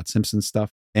just about Simpsons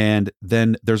stuff. And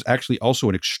then there's actually also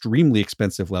an extremely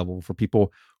expensive level for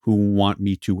people who want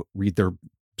me to read their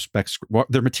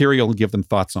their material and give them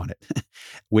thoughts on it,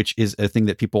 which is a thing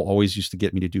that people always used to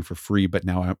get me to do for free, but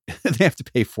now they have to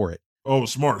pay for it. Oh,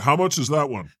 smart. How much is that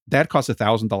one? That costs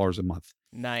 $1,000 a month.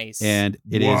 Nice. And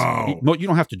it is, you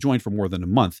don't have to join for more than a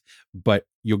month, but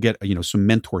you'll get, some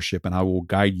mentorship, and I will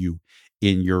guide you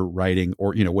in your writing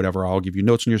or, whatever. I'll give you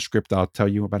notes on your script. I'll tell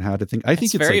you about how to think. I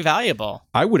think it's very valuable.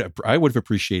 I would have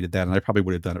appreciated that. And I probably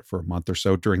would have done it for a month or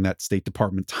so during that State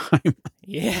Department time.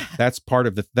 Yeah. That's part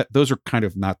of those are kind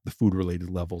of not the food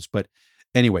related levels. But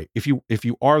anyway, if you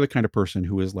are the kind of person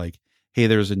who is like, hey,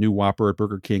 there's a new Whopper at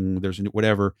Burger King, there's a new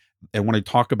whatever, and want to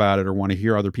talk about it or want to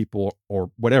hear other people or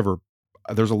whatever,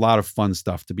 there's a lot of fun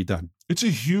stuff to be done. It's a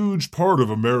huge part of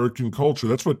American culture.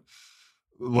 That's what,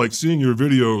 like, seeing your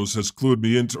videos has clued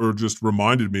me into, or just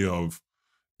reminded me of,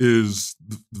 is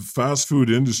the fast food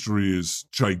industry is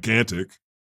gigantic,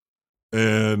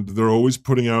 and they're always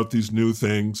putting out these new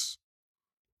things,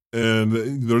 and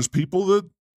there's people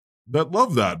that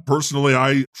love that. Personally,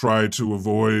 I try to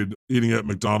avoid eating at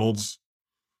McDonald's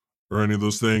or any of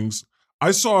those things.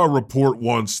 I saw a report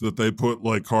once that they put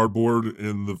like cardboard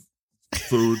in the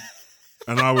food.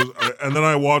 And then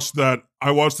I watched that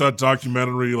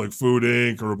documentary, like Food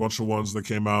Inc. or a bunch of ones that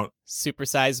came out. Super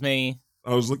Size Me.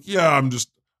 I was like, yeah,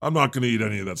 I'm not going to eat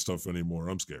any of that stuff anymore.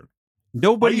 I'm scared.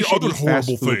 Nobody should eat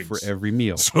fast food for every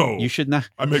meal. So you should not.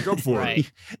 I make up for it.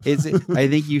 I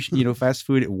think you should, fast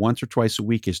food once or twice a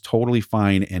week is totally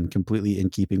fine and completely in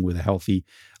keeping with a healthy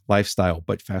lifestyle.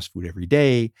 But fast food every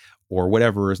day or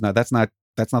whatever that's not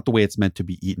the way it's meant to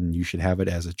be eaten. You should have it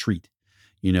as a treat.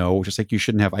 Just like you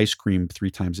shouldn't have ice cream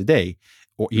 3 times a day,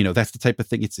 or that's the type of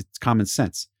thing. It's common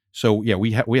sense. So yeah,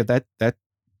 we have that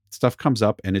stuff comes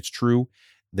up, and it's true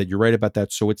that you're right about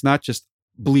that. So it's not just,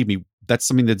 believe me, that's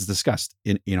something that's discussed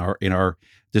in our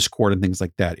Discord and things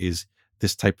like that. Is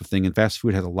this type of thing, and fast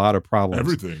food has a lot of problems.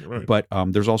 Everything, right? But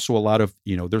there's also a lot of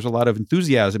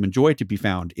enthusiasm and joy to be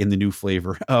found in the new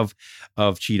flavor of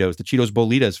Cheetos. The Cheetos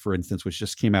Bolitas, for instance, which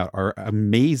just came out, are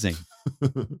amazing.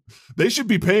 They should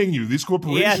be paying you. These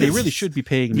corporations, yeah, they really should be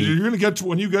paying me. You're going to get to,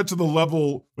 when you get to the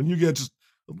level, when you get just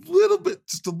a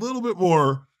little bit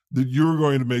more, that you're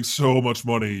going to make so much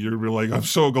money. You're going to be like, I'm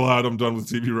so glad I'm done with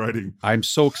TV writing. I'm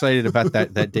so excited about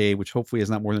that day, which hopefully is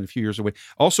not more than a few years away.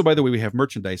 Also, by the way, we have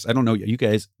merchandise. I don't know, you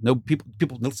guys know,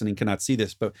 people listening cannot see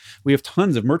this, but we have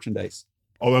tons of merchandise.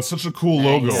 Oh, that's such a cool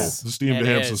logo. The Steamed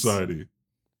Ham is. Society.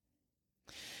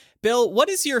 Bill, what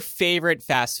is your favorite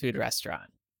fast food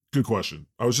restaurant? Good question.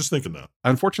 I was just thinking that.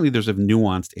 Unfortunately, there's a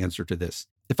nuanced answer to this.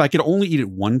 If I could only eat at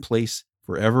one place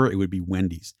forever, it would be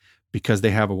Wendy's, because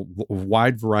they have a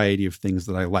wide variety of things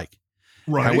that I like.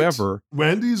 Right. However,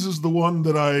 Wendy's is the one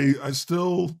that I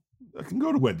can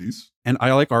go to Wendy's. And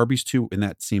I like Arby's too in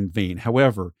that same vein.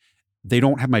 However, they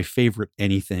don't have my favorite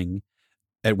anything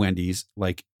at Wendy's.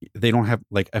 Like, they don't have,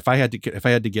 like, if I had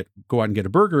to go out and get a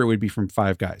burger, it would be from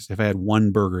Five Guys. If I had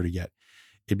one burger to get,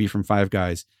 it'd be from Five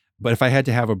Guys. But if I had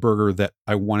to have a burger that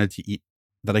I wanted to eat,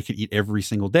 that I could eat every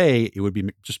single day, it would be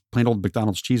just plain old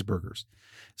McDonald's cheeseburgers.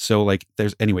 So like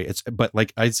but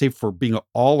like I'd say for being an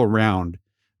all around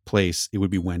place, it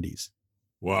would be Wendy's.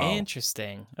 Wow.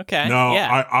 Interesting. Okay. Now,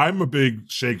 yeah. I'm a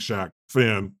big Shake Shack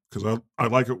fan because I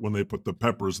like it when they put the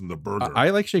peppers in the burger. I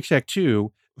like Shake Shack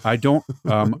too. I don't,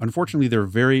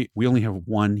 unfortunately, we only have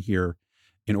one here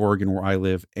in Oregon where I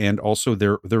live, and also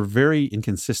they're very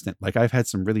inconsistent. Like I've had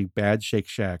some really bad Shake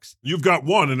Shacks. You've got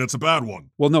one, and it's a bad one.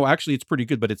 Well, no, actually, it's pretty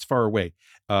good, but it's far away.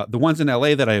 The ones in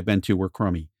LA that I have been to were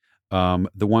crummy.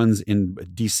 The ones in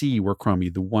DC were crummy.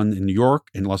 The one in New York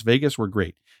and Las Vegas were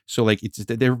great. So like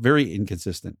they're very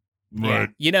inconsistent. Yeah. Right.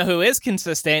 You know who is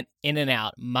consistent?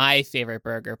 In-N-Out, my favorite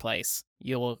burger place.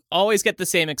 You will always get the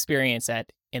same experience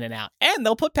at In-N-Out. And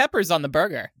they'll put peppers on the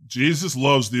burger. Jesus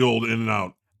loves the old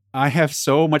In-N-Out. I have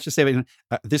so much to say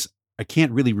about this. I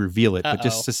can't really reveal it, but Uh-oh.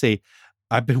 just to say,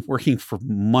 I've been working for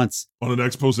months On an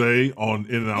expose on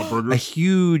In-N-Out a burgers.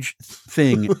 huge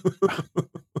thing.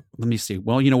 Let me see.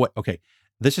 Well, you know what? Okay.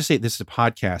 Let's just say this is a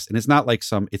podcast, and it's not like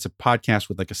it's a podcast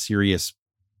with like a serious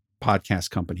podcast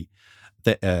company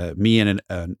that me and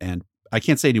I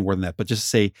can't say any more than that, but just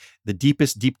say the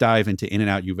deepest deep dive into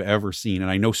In-N-Out you've ever seen. And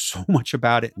I know so much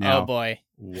about it now. Oh, boy.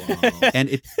 Wow.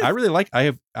 And I really like,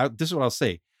 this is what I'll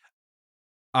say.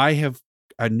 I have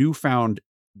a newfound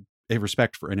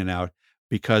respect for In-N-Out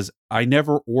because I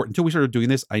never, until we started doing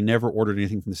this, I never ordered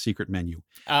anything from the secret menu.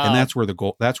 And that's where the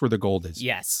gold is.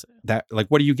 Yes. That, like,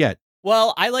 what do you get?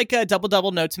 Well, I like a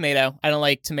double, no tomato. I don't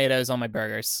like tomatoes on my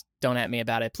burgers. Don't at me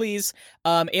about it, please.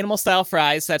 Animal style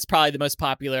fries. That's probably the most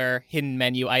popular hidden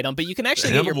menu item. But you can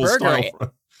actually get your burger.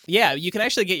 Yeah, you can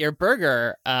actually get your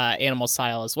burger animal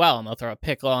style as well, and they'll throw a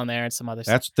pickle on there and some other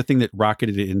stuff. That's the thing that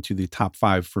rocketed it into the top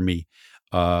 5 for me.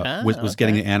 Was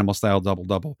getting the animal style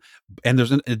double. And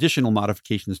there's an additional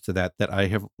modifications to that I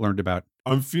have learned about.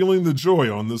 I'm feeling the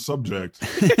joy on this subject.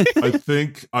 I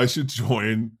think I should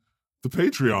join the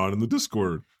Patreon and the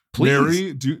Discord. Please.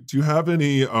 Mary, do you have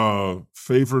any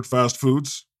favorite fast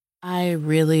foods? I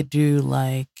really do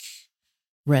like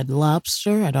Red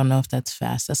Lobster. I don't know if that's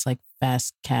fast. That's like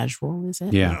fast casual, is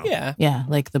it? Yeah. Yeah. Yeah,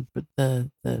 like the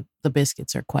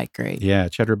biscuits are quite great. Yeah,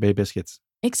 Cheddar Bay biscuits.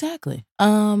 Exactly.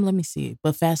 Let me see.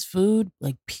 But fast food,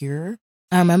 like pure.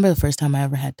 I remember the first time I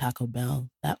ever had Taco Bell.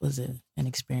 That was an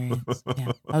experience.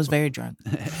 Yeah, I was very drunk,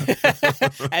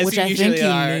 As which you I usually think you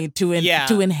are. need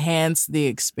to enhance the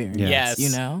experience. Yes. You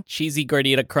know, Cheesy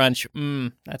gordita crunch.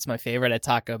 That's my favorite at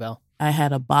Taco Bell. I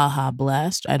had a Baja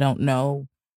Blast. I don't know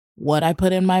what I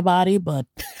put in my body, but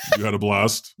You had a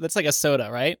blast. That's like a soda,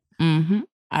 right?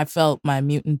 I felt my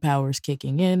mutant powers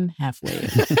kicking in halfway.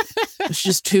 It's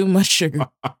just too much sugar,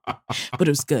 but it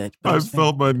was good. I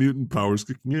felt my mutant powers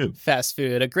kicking in. Fast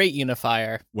food, a great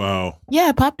unifier. Wow. Yeah,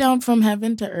 I popped down from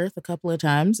heaven to earth a couple of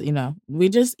times. You know, we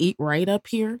just eat right up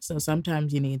here, so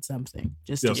sometimes you need something.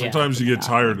 Sometimes you get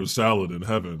tired of salad in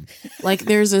heaven. Like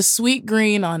there's a sweet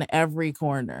green on every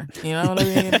corner. You know what I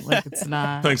mean? Like it's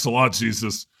not. Thanks a lot,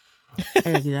 Jesus.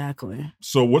 Exactly.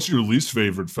 So what's your least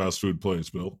favorite fast food place,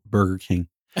 Bill? Burger King.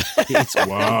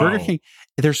 Wow. Burger King.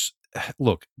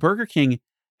 Burger King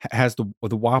has the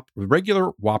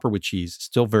regular Whopper with cheese,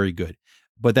 still very good,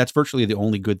 but that's virtually the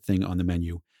only good thing on the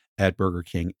menu at Burger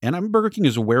King. And Burger King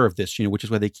is aware of this, which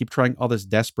is why they keep trying all this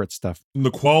desperate stuff. And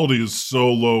the quality is so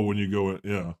low when you go in.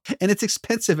 Yeah. And it's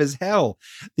expensive as hell.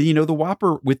 The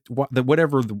Whopper with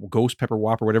the ghost pepper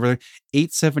Whopper, whatever,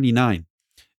 $8.79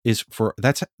 is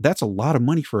that's a lot of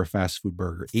money for a fast food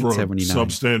burger. $8.79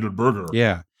 substandard burger.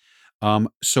 Yeah.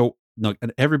 So no,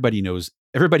 and everybody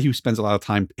who spends a lot of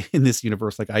time in this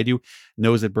universe like I do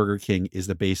knows that Burger King is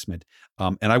the basement.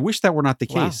 And I wish that were not the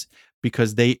case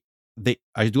because I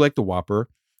do like the Whopper,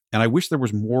 and I wish there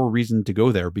was more reason to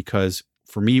go there because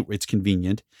for me it's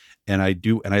convenient, and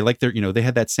I like their they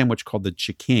had that sandwich called the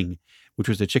Chiking, which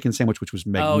was a chicken sandwich which was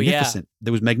magnificent.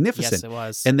 That was magnificent. Yes, it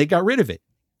was. And they got rid of it.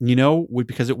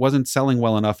 Because it wasn't selling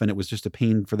well enough and it was just a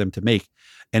pain for them to make.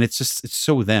 And it's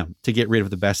so them to get rid of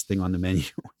the best thing on the menu.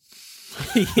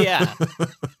 Yeah.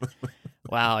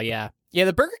 Wow, yeah. Yeah,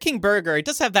 the Burger King burger, it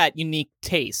does have that unique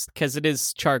taste because it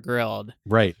is char grilled.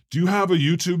 Right. Do you have a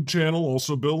YouTube channel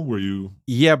also, Bill, where you...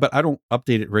 Yeah, but I don't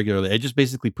update it regularly. I just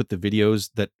basically put the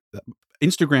videos that...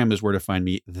 Instagram is where to find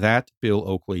me. That Bill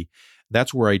Oakley.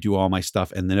 That's where I do all my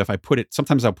stuff. And then if I put it...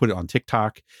 Sometimes I'll put it on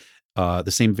TikTok,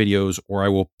 the same videos, or I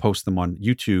will post them on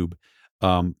YouTube,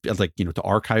 to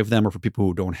archive them, or for people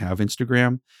who don't have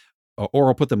Instagram, or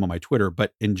I'll put them on my Twitter.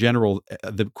 But in general,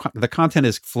 the content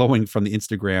is flowing from the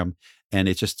Instagram, and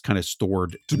it's just kind of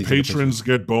stored. Do patrons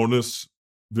get bonus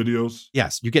videos?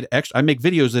 Yes, you get extra. I make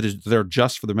videos that are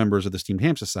just for the members of the Steamed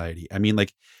Ham Society. I mean,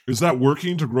 like, is that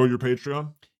working to grow your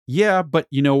Patreon? Yeah, but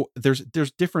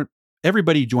there's different.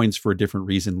 Everybody joins for a different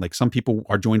reason. Like some people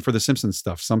are joined for the Simpsons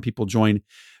stuff. Some people join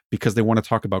because they want to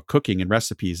talk about cooking and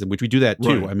recipes, and which we do that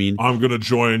too. Right. I mean, I'm going to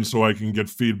join so I can get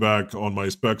feedback on my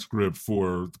spec script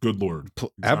for Good Lord.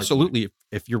 Exactly. Absolutely.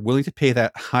 If you're willing to pay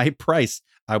that high price,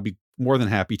 I'll be more than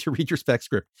happy to read your spec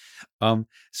script.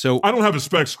 So I don't have a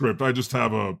spec script. I just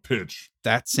have a pitch.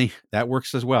 That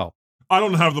works as well. I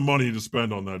don't have the money to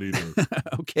spend on that either.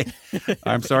 Okay.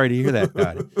 I'm sorry to hear that,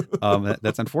 God.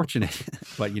 That's unfortunate.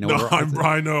 But, No,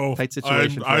 I know. Tight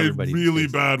situation for everybody. I'm really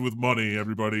bad with money,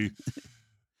 everybody.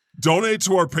 Donate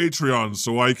to our Patreon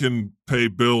so I can pay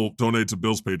Bill, donate to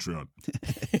Bill's Patreon.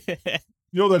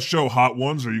 You know that show Hot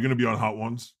Ones? Are you going to be on Hot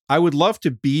Ones? I would love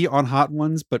to be on Hot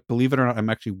Ones, but believe it or not, I'm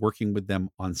actually working with them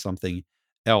on something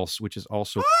else, which is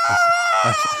also...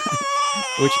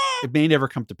 which it may never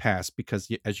come to pass because,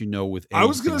 as you know, with I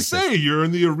was going to say, you're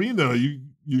in the arena.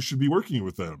 You should be working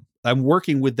with them. I'm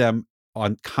working with them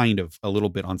on kind of a little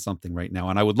bit on something right now,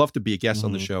 and I would love to be a guest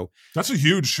on the show. That's a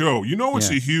huge show. You know, it's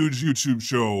a huge YouTube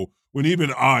show when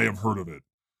even I have heard of it.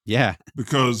 Yeah,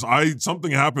 because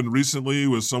something happened recently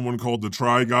with someone called the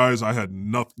Try Guys. I had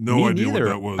no idea what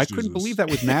that was. I couldn't believe that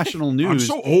was national news. I'm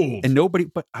so old, and nobody.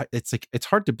 But it's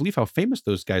hard to believe how famous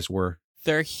those guys were.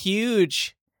 They're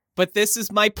huge. But this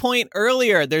is my point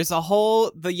earlier. There's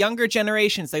the younger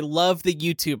generations, they love the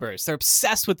YouTubers. They're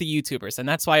obsessed with the YouTubers. And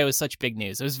that's why it was such big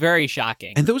news. It was very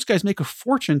shocking. And those guys make a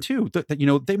fortune too.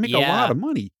 They make a lot of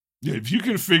money. Yeah, if you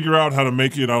can figure out how to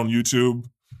make it on YouTube,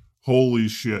 holy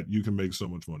shit, you can make so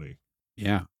much money.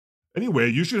 Yeah. Anyway,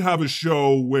 you should have a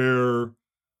show where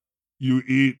you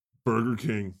eat Burger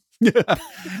King.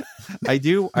 I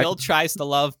do. Bill tries to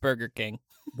love Burger King.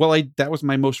 Well, that was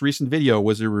my most recent video,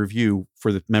 was a review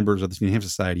for the members of the Steam Ham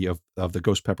Society of the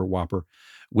Ghost Pepper Whopper,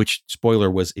 which,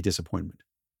 spoiler, was a disappointment.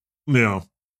 Yeah.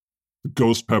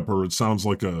 Ghost Pepper, it sounds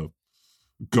like a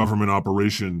government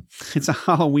operation. It's a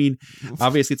Halloween.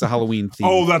 Obviously, it's a Halloween theme.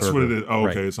 Oh, that's burger, what it is. Oh,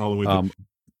 okay. Right. It's Halloween theme.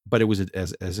 But it was,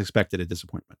 as expected, a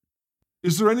disappointment.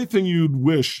 Is there anything you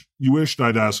wished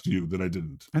I'd asked you that I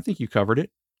didn't? I think you covered it.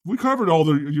 We covered all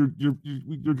your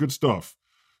good stuff.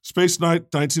 Space Night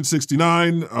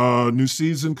 1969, new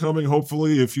season coming,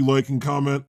 hopefully. If you like and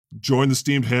comment, join the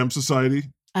Steamed Ham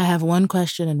Society. I have one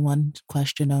question and one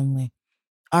question only.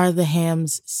 Are the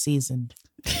hams seasoned?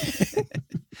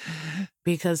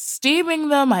 Because steaming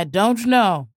them, I don't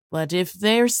know. But if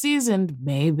they're seasoned,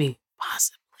 maybe,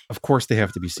 possibly. Of course they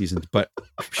have to be seasoned, but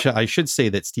I should say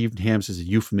that steamed hams is a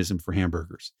euphemism for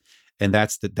hamburgers. And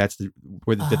that's the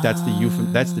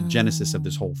genesis of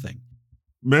this whole thing.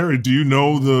 Mary, do you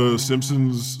know the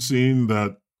Simpsons scene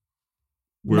that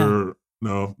where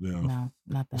no, not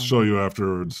that. I'll show you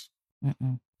afterwards.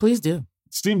 Please do.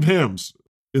 Steamed hams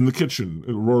in the kitchen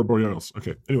at Aurora Borealis.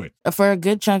 Okay, anyway. For a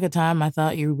good chunk of time, I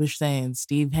thought you were saying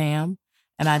Steve Ham,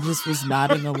 and I just was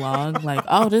nodding along like,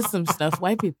 oh, this is some stuff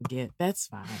white people get. That's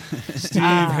fine. Steve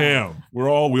Ham. We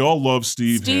all love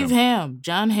Steve Ham. Steve Ham.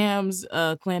 John Ham's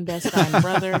clandestine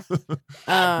brother.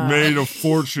 Made a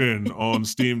fortune on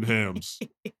steamed hams.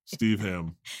 Steve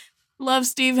Ham. Love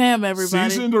Steve Ham, everybody.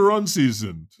 Seasoned or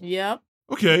unseasoned? Yep.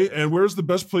 Okay, and where's the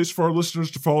best place for our listeners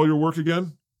to follow your work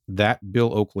again? That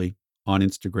Bill Oakley on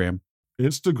Instagram.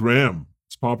 Instagram.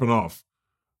 It's popping off.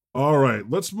 All right,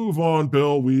 let's move on,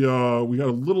 Bill. We got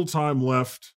a little time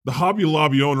left. The Hobby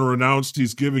Lobby owner announced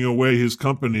he's giving away his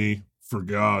company for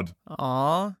God.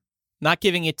 Aw. Not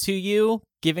giving it to you,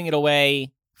 giving it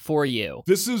away for you.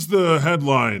 This is the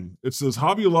headline. It says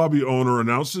Hobby Lobby owner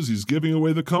announces he's giving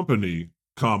away the company,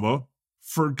 comma,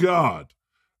 for God.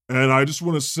 And I just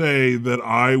want to say that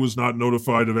I was not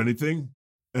notified of anything,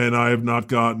 and I have not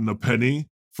gotten a penny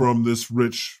from this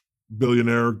rich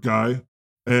billionaire guy.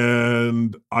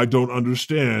 And I don't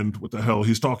understand what the hell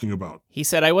he's talking about. He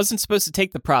said, I wasn't supposed to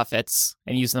take the profits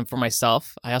and use them for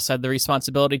myself. I also had the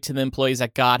responsibility to the employees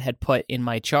that God had put in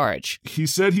my charge. He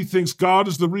said he thinks God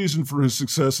is the reason for his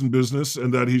success in business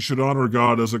and that he should honor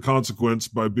God as a consequence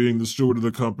by being the steward of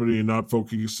the company and not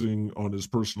focusing on his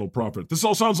personal profit. This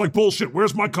all sounds like bullshit.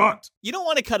 Where's my cut? You don't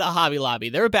want to cut a Hobby Lobby.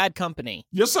 They're a bad company.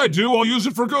 Yes, I do. I'll use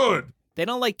it for good. They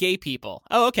don't like gay people.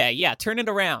 Oh, okay. Yeah, turn it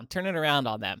around. Turn it around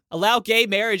on them. Allow gay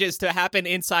marriages to happen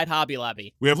inside Hobby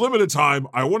Lobby. We have limited time.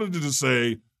 I wanted to just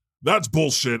say, that's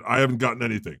bullshit. I haven't gotten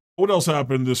anything. What else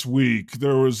happened this week?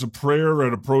 There was a prayer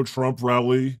at a pro-Trump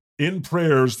rally. In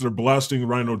prayers, they're blasting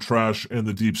Rhino Trash and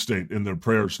the deep state in their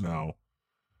prayers now.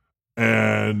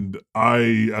 And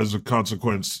I, as a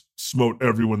consequence, smote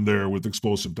everyone there with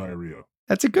explosive diarrhea.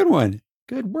 That's a good one.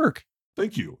 Good work.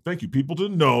 Thank you. Thank you. People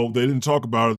didn't know. They didn't talk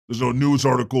about it. There's no news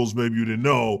articles. Maybe you didn't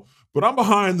know. But I'm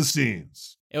behind the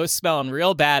scenes. It was smelling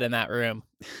real bad in that room.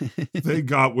 They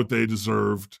got what they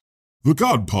deserved. The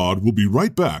God Pod will be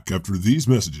right back after these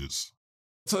messages.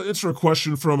 It's a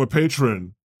question from a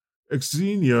patron.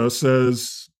 Xenia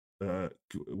says,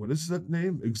 what is that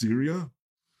name? Xeria?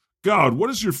 God, what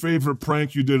is your favorite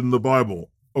prank you did in the Bible?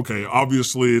 Okay,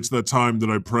 obviously it's that time that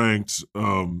I pranked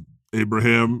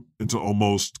Abraham into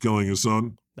almost killing his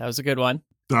son. That was a good one.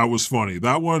 That was funny.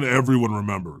 That one everyone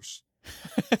remembers.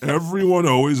 Everyone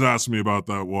always asks me about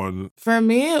that one. For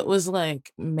me, it was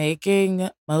like making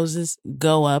Moses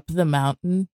go up the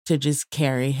mountain to just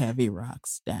carry heavy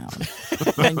rocks down.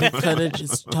 And you could have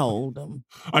just told him.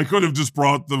 I could have just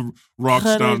brought the rocks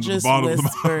down to the bottom of the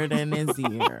mountain. Whispered in his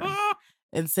ear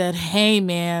and said, "Hey,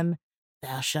 man,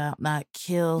 thou shalt not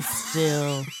kill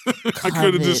still. I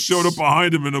could have just showed up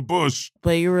behind him in a bush.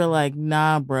 But you were like,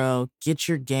 nah, bro, get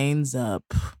your gains up."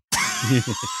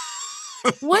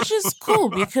 Which is cool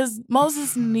because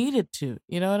Moses needed to.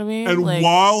 You know what I mean? And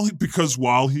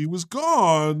while he was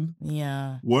gone,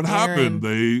 yeah, what happened?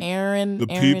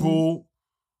 People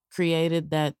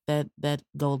created that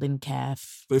golden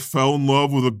calf. They fell in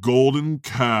love with a golden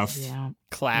calf. Yeah,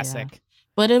 classic. Yeah.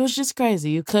 But it was just crazy.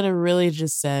 You could have really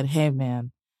just said, "Hey,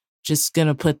 man, just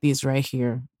gonna put these right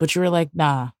here," but you were like,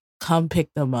 "Nah, come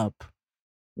pick them up.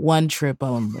 One trip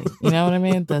only." You know what I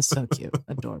mean? That's so cute.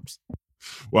 Adorbs.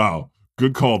 Wow.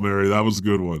 Good call, Mary. That was a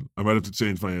good one. I might have to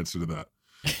change my answer to that.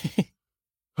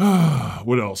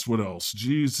 What else?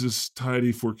 Jesus,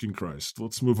 tidy forking Christ.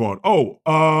 Let's move on.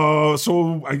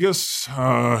 So I guess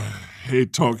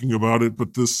hate talking about it,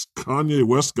 but this Kanye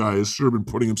West guy has sure been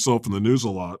putting himself in the news a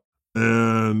lot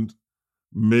and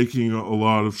making a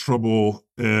lot of trouble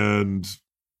and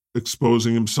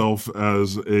exposing himself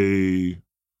as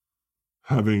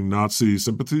having Nazi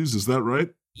sympathies. Is that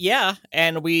right? Yeah,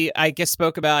 and I guess,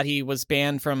 spoke about he was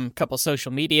banned from a couple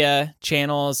social media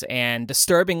channels, and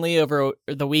disturbingly over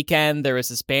the weekend, there was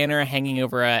this banner hanging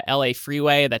over a LA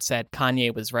freeway that said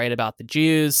Kanye was right about the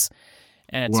Jews,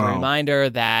 and it's a reminder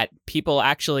that people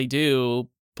actually do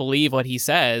believe what he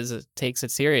says, takes it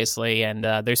seriously, and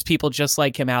there's people just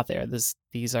like him out there.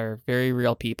 These are very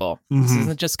real people. Mm-hmm. This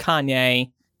isn't just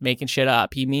Kanye making shit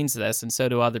up. He means this, and so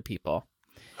do other people.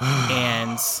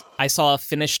 And I saw a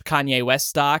finished Kanye West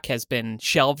stock has been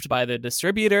shelved by the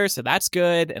distributor, so that's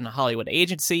good. And a Hollywood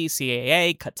agency,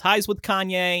 CAA, cut ties with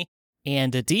Kanye.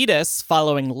 And Adidas,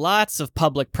 following lots of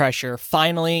public pressure,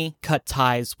 finally cut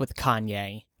ties with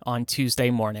Kanye on Tuesday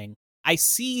morning. I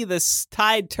see this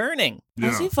tide turning. Yeah.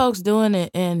 I see folks doing it,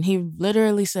 and he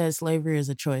literally said slavery is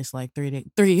a choice like 3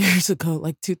 years ago,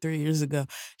 like 2-3 years ago.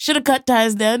 Should have cut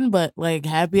ties then, but like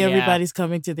happy everybody's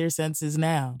coming to their senses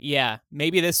now. Yeah,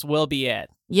 maybe this will be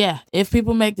it. Yeah, if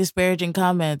people make disparaging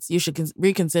comments, you should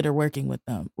reconsider working with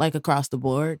them, like across the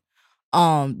board.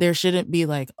 There shouldn't be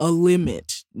like a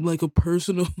limit, like a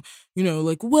personal,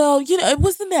 like, well, it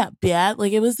wasn't that bad.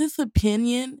 Like it was this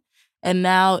opinion. And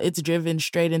now it's driven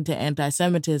straight into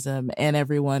anti-Semitism, and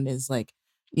everyone is like,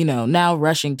 now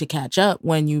rushing to catch up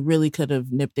when you really could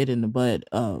have nipped it in the bud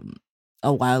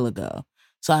a while ago.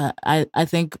 So I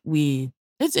think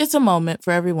it's a moment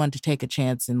for everyone to take a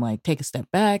chance and like take a step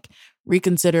back,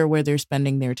 reconsider where they're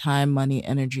spending their time, money,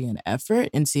 energy, and effort,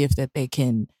 and see if that they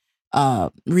can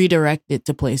redirect it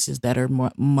to places that are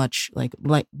much like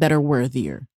that are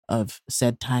worthier of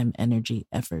said time, energy,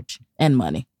 effort, and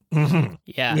money. Mm-hmm.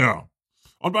 Yeah.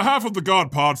 On behalf of the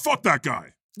God Pod, fuck that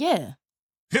guy. Yeah.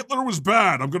 Hitler was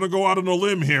bad. I'm going to go out on a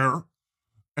limb here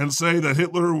and say that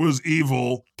Hitler was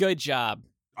evil. Good job.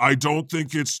 I don't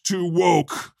think it's too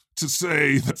woke to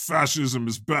say that fascism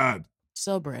is bad.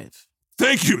 So brave.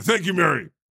 Thank you, Mary.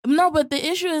 No, but the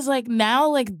issue is like now,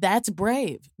 like that's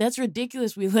brave. That's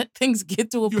ridiculous. We let things get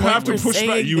to a point. You have to push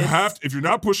back. You have to, if you're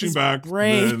not pushing back,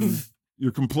 then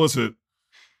you're complicit.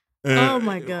 Oh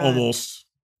my God. Almost.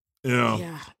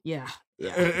 Yeah.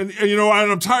 And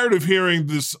I'm tired of hearing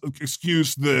this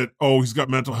excuse that, he's got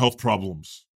mental health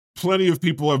problems. Plenty of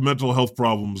people have mental health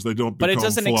problems. They don't become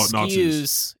full-out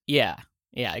Nazis. Yeah,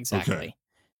 exactly. Okay.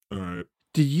 All right.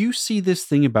 Did you see this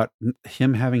thing about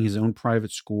him having his own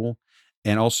private school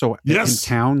and also in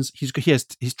towns? He's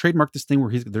trademarked this thing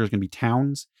where there's going to be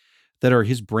towns that are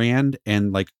his brand,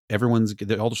 and like all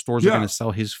the stores are going to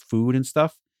sell his food and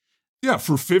stuff. Yeah,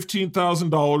 for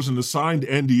 $15,000 in a signed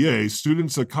NDA,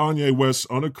 students at Kanye West's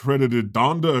unaccredited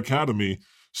Donda Academy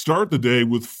start the day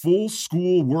with full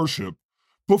school worship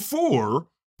before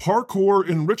parkour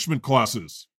enrichment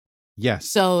classes. Yes.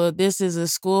 So this is a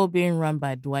school being run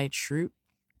by Dwight Schrute?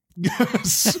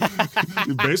 Yes.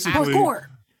 Basically. Parkour.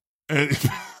 And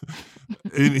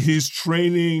he's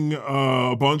training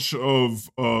a bunch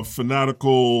of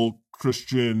fanatical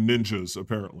Christian ninjas,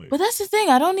 apparently. But that's the thing.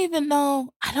 I don't even know.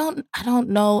 I don't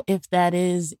know if that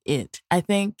is it. I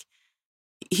think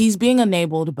he's being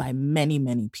enabled by many,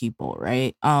 many people,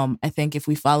 right? I think if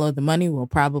we follow the money, we'll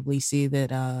probably see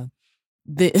that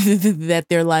that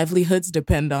their livelihoods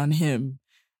depend on him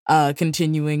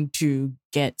continuing to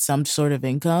get some sort of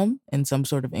income and some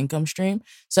sort of income stream.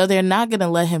 So they're not going to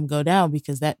let him go down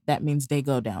because that means they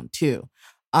go down too,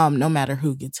 no matter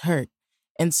who gets hurt.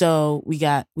 And so we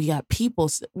got people.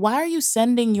 Why are you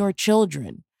sending your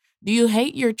children? Do you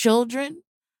hate your children?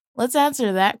 Let's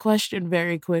answer that question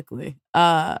very quickly.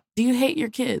 Do you hate your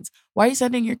kids? Why are you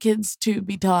sending your kids to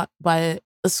be taught by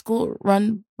a school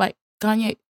run by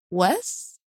Kanye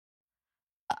West?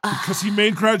 Because he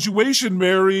made graduation,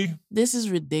 Mary. This is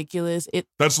ridiculous.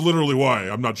 That's literally why.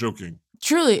 I'm not joking.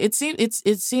 Truly, it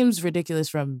seems ridiculous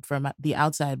from the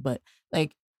outside, but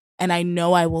like, and I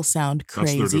know I will sound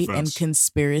crazy and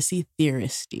conspiracy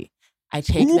theoristy. I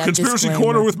take that conspiracy disclaimer.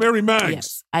 corner with Mary Mags.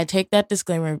 Yes, I take that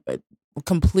disclaimer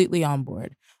completely on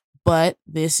board. But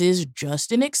this is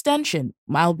just an extension,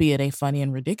 albeit a funny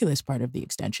and ridiculous part of the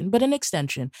extension, but an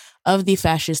extension of the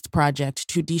fascist project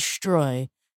to destroy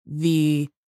the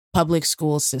public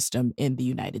school system in the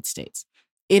United States.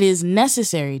 It is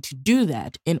necessary to do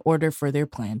that in order for their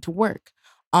plan to work.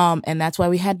 And that's why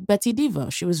we had Betsy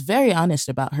DeVos. She was very honest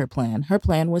about her plan. Her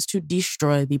plan was to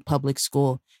destroy the public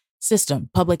school system,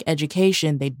 public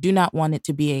education. They do not want it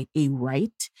to be a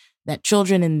right that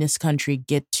children in this country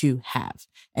get to have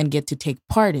and get to take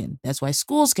part in. That's why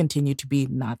schools continue to be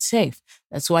not safe.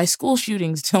 That's why school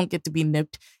shootings don't get to be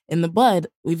nipped in the bud,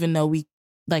 even though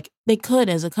they could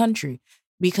as a country,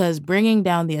 because bringing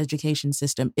down the education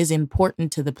system is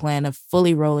important to the plan of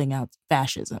fully rolling out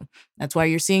fascism. That's why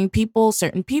you're seeing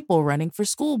certain people running for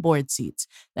school board seats.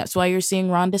 That's why you're seeing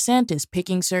Ron DeSantis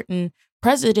picking certain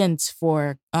presidents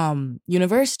for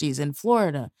universities in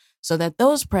Florida, so that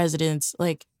those presidents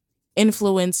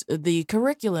influence the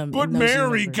curriculum. But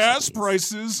Mary, gas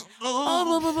prices.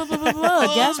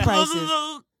 Gas prices.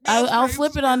 I'll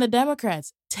flip it on the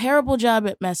Democrats. Terrible job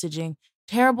at messaging.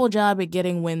 Terrible job at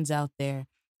getting wins out there.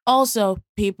 Also,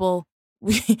 people,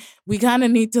 we kind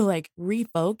of need to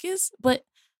refocus. But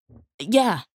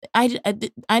yeah,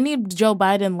 I need Joe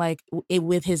Biden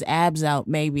with his abs out,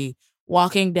 maybe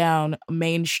walking down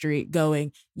Main Street,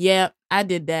 going, "Yeah, I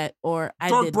did that," or "I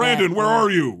Dark did Brandon, that." where are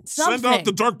you? Something. Send out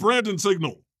the Dark Brandon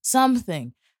signal.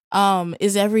 Something.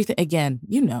 Is everything again?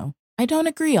 I don't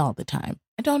agree all the time.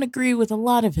 I don't agree with a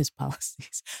lot of his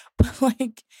policies,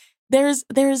 but there's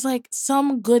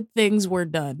some good things were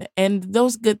done, and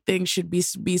those good things should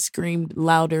be screamed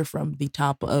louder from the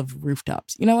top of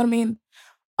rooftops. You know what I mean?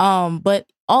 But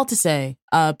all to say,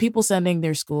 people sending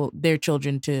their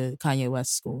children to Kanye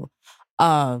West's school,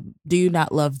 do you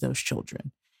not love those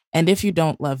children? And if you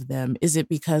don't love them, is it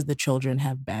because the children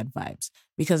have bad vibes?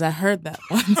 Because I heard that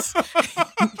once.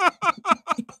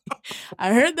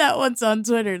 I heard that once on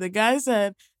Twitter. The guy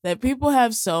said that people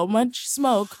have so much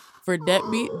smoke for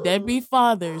deadbeat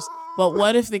fathers, but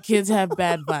what if the kids have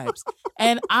bad vibes?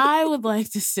 And I would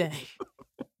like to say,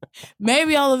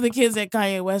 maybe all of the kids at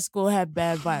Kanye West school have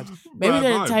bad vibes. Maybe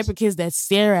they're the type of kids that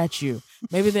stare at you.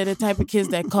 Maybe they're the type of kids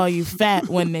that call you fat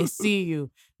when they see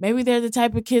you. Maybe they're the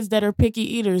type of kids that are picky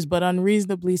eaters, but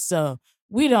unreasonably so.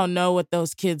 We don't know what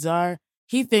those kids are.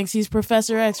 He thinks he's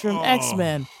Professor X from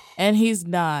X-Men, and he's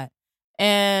not.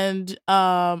 And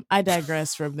I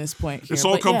digress from this point here. It's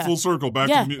all come full circle back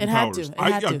to mutant powers.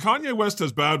 Kanye West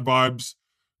has bad vibes.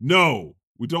 No,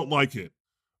 we don't like it.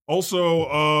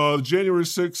 Also, the January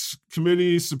 6th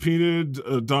committee subpoenaed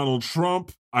Donald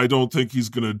Trump. I don't think he's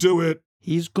going to do it.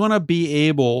 He's going to be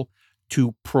able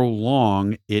to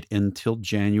prolong it until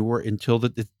January, until the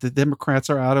Democrats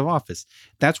are out of office.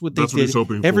 That's what they did. What he's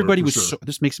hoping Everybody for, was sure.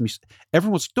 This makes me.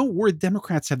 Everyone was, don't worry,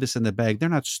 Democrats have this in the bag. They're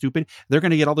not stupid. They're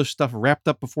going to get all this stuff wrapped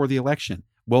up before the election.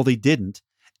 Well, they didn't.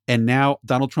 And now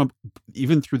Donald Trump,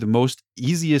 even through the most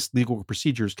easiest legal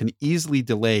procedures, can easily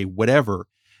delay whatever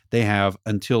they have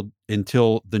until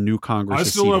the new Congress. I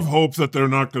still have hope that they're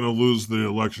not going to lose the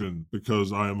election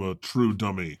because I am a true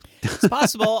dummy. It's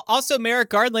possible. Also,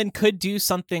 Merrick Garland could do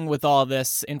something with all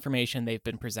this information they've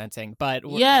been presenting. But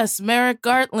yes, Merrick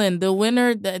Garland, the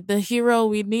winner, the hero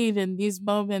we need in these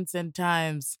moments and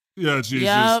times. Yeah,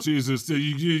 Jesus,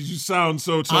 you sound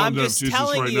so tone deaf, Jesus,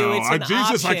 right now.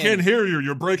 Jesus, I can't hear you.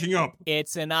 You're breaking up.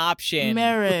 It's an option.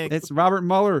 Merrick. It's Robert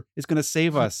Mueller is going to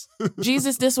save us.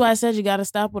 Jesus, this is why I said you got to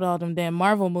stop with all them damn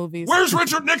Marvel movies. Where's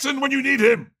Richard Nixon when you need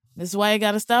him? This is why you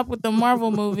got to stop with the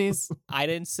Marvel movies. I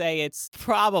didn't say it's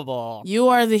probable. You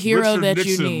are the hero Richard that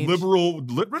Nixon, you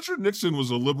need. Richard Nixon was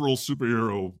a liberal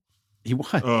superhero. He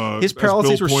was. His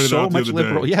policies were so much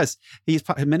liberal. Yes,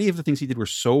 many of the things he did were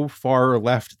so far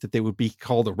left that they would be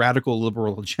called a radical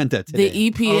liberal agenda today.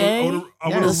 The EPA,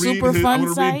 I'm going to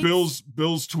read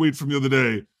Bill's tweet from the other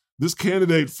day. This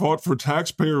candidate fought for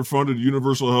taxpayer-funded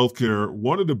universal health care,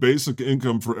 wanted a basic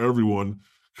income for everyone,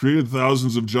 created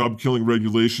thousands of job-killing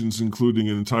regulations, including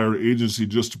an entire agency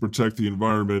just to protect the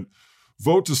environment.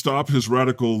 Vote to stop his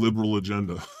radical liberal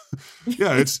agenda.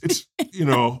 Yeah, it's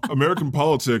American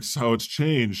politics, how it's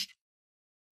changed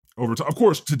over time. Of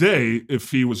course, today,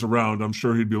 if he was around, I'm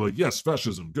sure he'd be like, yes,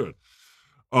 fascism, good.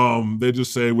 They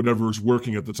just say whatever is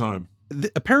working at the time.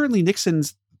 Apparently,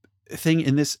 Nixon's thing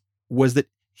in this was that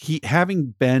he,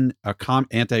 having been a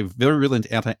virulent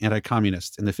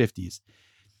anti-communist in the 50s,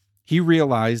 he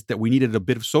realized that we needed a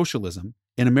bit of socialism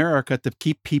in America to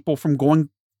keep people from going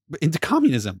into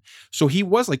communism. So he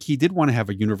did want to have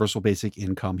a universal basic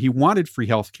income. He wanted free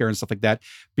healthcare and stuff like that,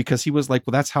 because he was like,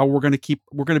 well, that's how we're going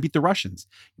to beat the Russians.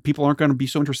 People aren't going to be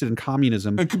so interested in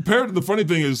communism. And the funny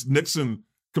thing is, Nixon,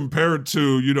 compared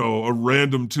to, a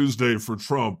random Tuesday for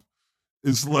Trump,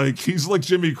 is like, he's like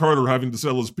Jimmy Carter having to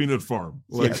sell his peanut farm.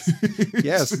 Like,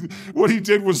 yes. What he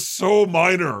did was so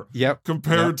minor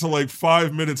compared Yep. to like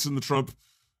 5 minutes in the Trump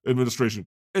administration.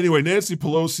 Anyway, Nancy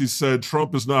Pelosi said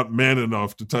Trump is not man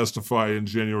enough to testify in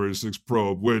January 6th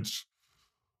probe, which,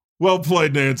 well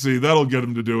played, Nancy. That'll get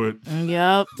him to do it.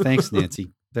 Yep. Thanks,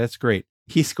 Nancy. That's great.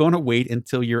 He's going to wait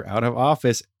until you're out of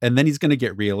office, and then he's going to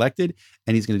get reelected,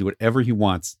 and he's going to do whatever he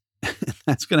wants.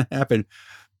 That's going to happen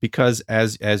because,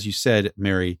 as you said,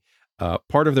 Mary,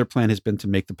 part of their plan has been to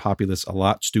make the populace a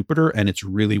lot stupider, and it's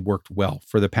really worked well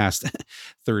for the past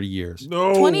 30 years.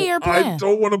 No, 20-year plan. I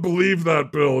don't want to believe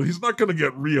that, Bill. He's not going to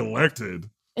get reelected.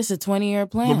 It's a 20-year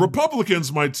plan. The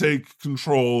Republicans might take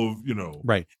control of,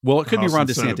 Right. Well, it could be House Ron and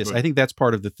Senate, DeSantis. but- I think that's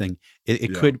part of the thing.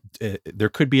 There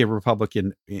could be a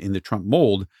Republican in the Trump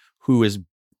mold who is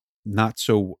not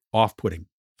so off-putting,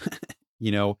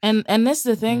 And this is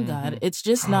the thing, God. It's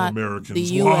just How not Americans the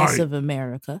U.S. lie. of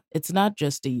America. It's not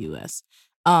just the U.S.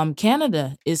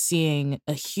 Canada is seeing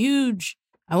a huge,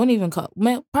 I wouldn't even call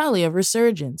probably a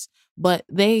resurgence, but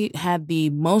they had the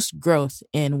most growth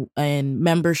in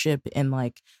membership in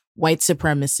like white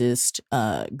supremacist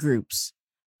groups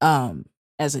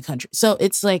as a country. So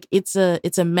it's like it's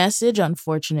a message,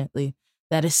 unfortunately,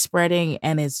 that is spreading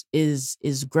and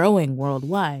is growing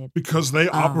worldwide. because they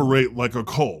operate like a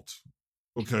cult.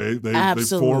 Okay, they form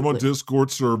on Absolutely.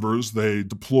 Discord servers. They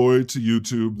deploy to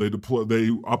YouTube. They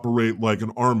operate like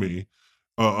an army,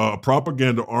 a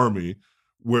propaganda army.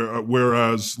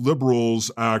 Whereas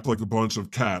liberals act like a bunch of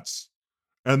cats.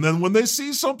 And then when they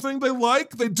see something they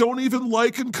like, they don't even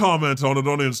like and comment on it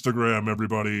on Instagram.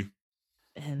 Everybody,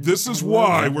 And this is I love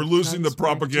why that we're it losing the comes back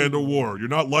propaganda to- war. You're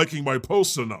not liking my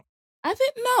posts enough.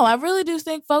 I really do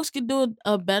think folks could do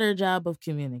a better job of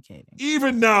communicating.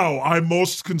 Even now, I'm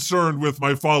most concerned with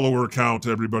my follower count.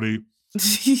 Everybody.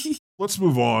 Let's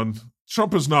move on.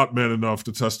 Trump is not man enough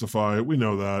to testify. We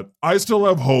know that. I still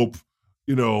have hope,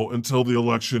 until the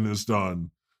election is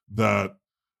done, that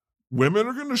women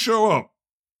are going to show up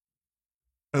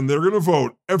and they're going to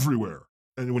vote everywhere.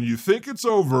 And when you think it's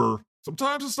over,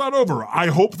 sometimes it's not over. I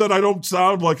hope that I don't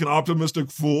sound like an optimistic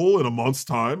fool in a month's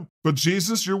time, but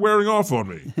Jesus, you're wearing off on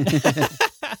me.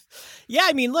 Yeah,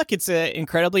 I mean, look, it's an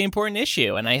incredibly important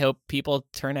issue, and I hope people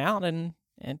turn out, and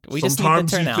we just need to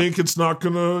Sometimes turn you out. think it's not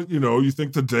going to, you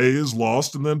think the day is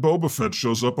lost and then Boba Fett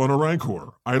shows up on a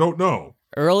Rancor. I don't know.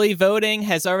 Early voting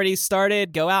has already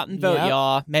started. Go out and vote, Yep.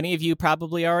 y'all. Many of you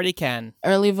probably already can.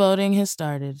 Early voting has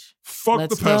started. Fuck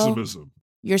Let's the go. pessimism.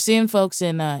 You're seeing folks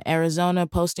in Arizona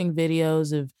posting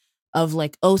videos of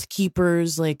like oath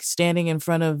keepers like standing in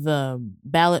front of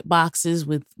ballot boxes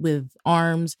with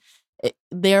arms.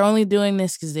 They're only doing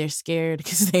this because they're scared,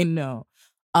 because they know.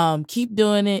 Keep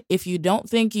doing it. If you don't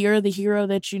think you're the hero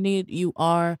that you need, you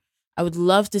are. I would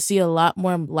love to see a lot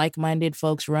more like-minded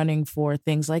folks running for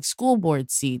things like school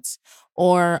board seats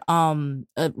or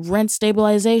rent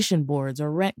stabilization boards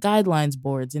or rent guidelines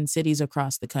boards in cities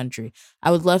across the country. I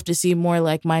would love to see more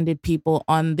like-minded people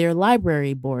on their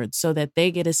library boards so that they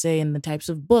get a say in the types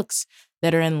of books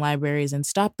that are in libraries and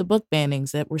stop the book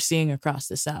bannings that we're seeing across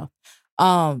the South.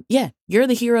 Yeah, you're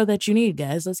the hero that you need,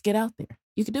 guys. Let's get out there.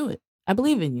 You can do it. I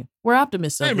believe in you. We're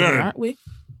optimists over Amen. here, aren't we?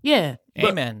 Yeah.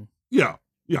 Amen. Yeah.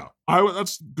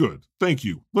 That's good. Thank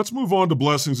you. Let's move on to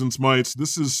blessings and smites.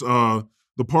 This is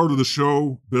the part of the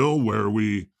show, Bill, where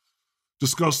we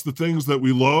discuss the things that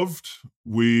we loved,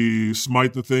 we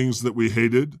smite the things that we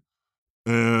hated,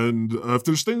 and if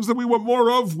there's things that we want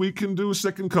more of, we can do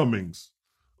second comings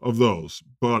of those.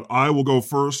 But I will go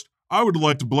first. I would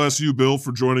like to bless you, Bill,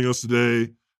 for joining us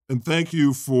today, and thank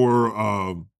you for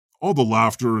all the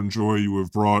laughter and joy you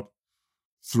have brought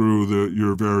through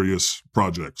your various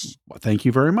projects. Well, thank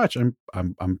you very much.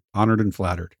 I'm honored and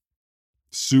flattered.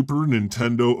 Super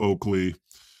Nintendo Oakley.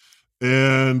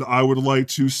 And I would like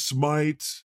to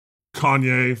smite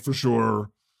Kanye for sure.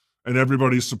 and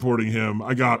everybody's supporting him.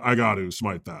 I got to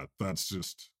smite that. That's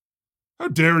just, how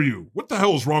dare you? What the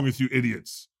hell is wrong with you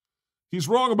idiots? He's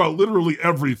wrong about literally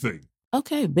everything.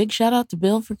 Okay, big shout out to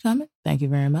Bill for coming. Thank you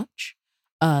very much.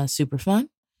 Super fun.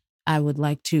 I would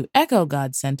like to echo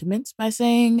God's sentiments by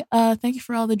saying thank you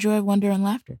for all the joy, wonder, and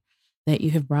laughter that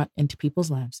you have brought into people's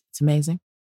lives. It's amazing.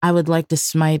 I would like to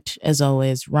smite, as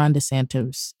always, Ron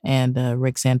DeSantis and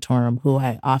Rick Santorum, who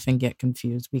I often get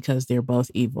confused because they're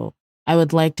both evil. I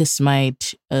would like to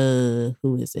smite, who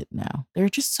is it now? There are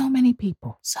just so many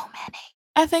people. So many.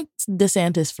 I think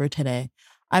DeSantis for today.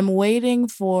 I'm waiting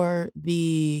for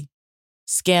the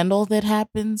scandal that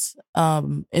happens.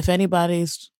 If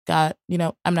anybody's got,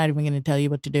 I'm not even going to tell you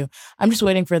what to do. I'm just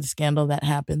waiting for the scandal that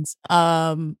happens.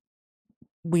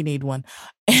 We need one.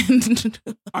 And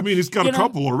I mean, he's got a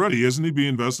couple already. Isn't he being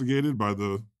investigated by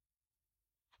the...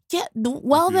 Yeah,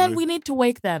 well, FBI? then we need to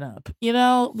wake that up,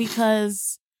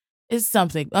 because it's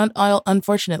something.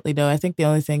 Unfortunately, though, I think the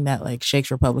only thing that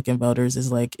shakes Republican voters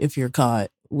is if you're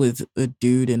caught with a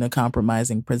dude in a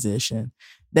compromising position,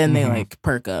 then they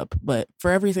perk up. But for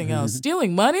everything else,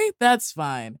 stealing money, that's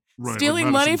fine. Right, Stealing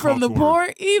like money from the poor,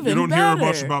 even you don't better. hear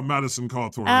much about Madison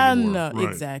Cawthorn anymore. No, right.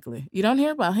 Exactly. You don't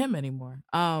hear about him anymore.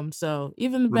 So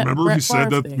even remember Brett he said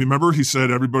Favre that. thing. Remember he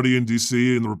said everybody in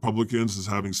D.C. and the Republicans is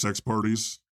having sex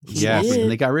parties. Yes,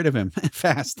 and they got rid of him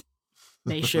fast.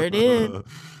 They sure did.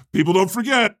 People don't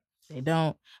forget. They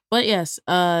don't. But yes,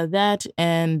 that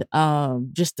and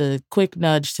just a quick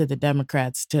nudge to the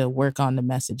Democrats to work on the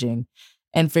messaging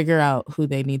and figure out who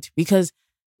they need to, because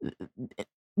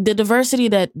the diversity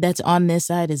that's on this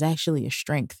side is actually a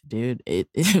strength, dude.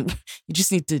 You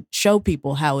just need to show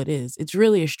people how it is. It's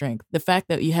really a strength. The fact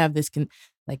that you have this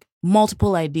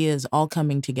multiple ideas all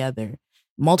coming together,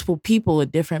 multiple people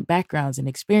with different backgrounds and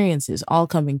experiences all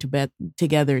coming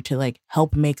together to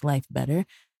help make life better.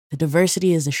 The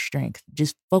diversity is a strength.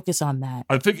 Just focus on that.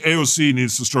 I think AOC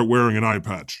needs to start wearing an eye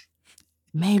patch.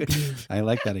 Maybe. I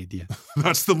like that idea.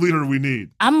 That's the leader we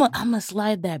need. I'm gonna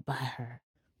slide that by her.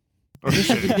 We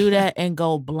should do that and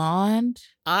go blonde.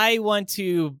 I want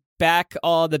to back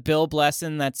all the Bill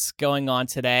blessing that's going on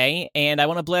today, and I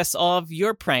want to bless all of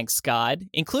your pranks, God,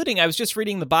 including, I was just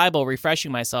reading the Bible,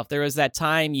 refreshing myself. There was that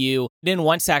time you didn't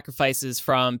want sacrifices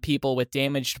from people with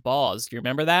damaged balls. Do you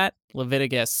remember that?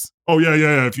 Leviticus. Oh,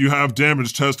 yeah. If you have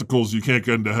damaged testicles, you can't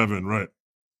get into heaven, right?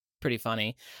 Pretty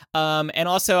funny. And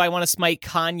also, I want to smite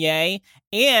Kanye,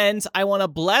 and I want to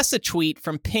bless a tweet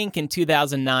from Pink in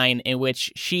 2009 in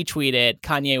which she tweeted,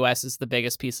 Kanye West is the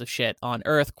biggest piece of shit on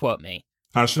earth, quote me.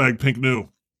 Hashtag Pink New.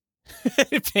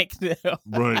 Pink New.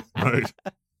 Right.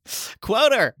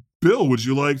 Quote her. Bill, would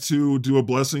you like to do a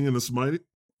blessing and a smite?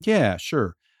 Yeah,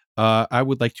 sure. I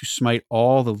would like to smite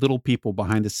all the little people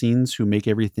behind the scenes who make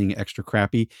everything extra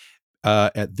crappy.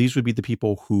 These would be the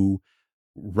people who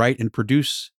write and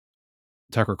produce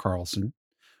Tucker Carlson,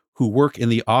 who work in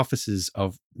the offices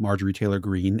of Marjorie Taylor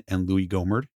Greene and Louis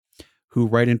Gohmert, who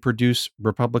write and produce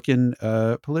Republican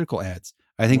political ads.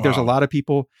 I think there's a lot of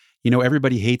people,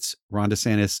 everybody hates Ron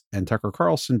DeSantis and Tucker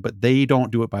Carlson, but they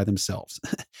don't do it by themselves.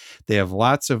 They have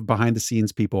lots of behind the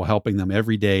scenes people helping them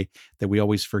every day that we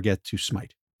always forget to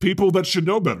smite. People that should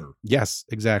know better. Yes,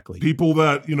 exactly. People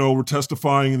that, were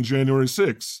testifying in January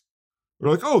 6th. They're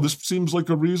like, oh, this seems like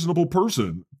a reasonable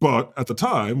person. But at the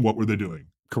time, what were they doing?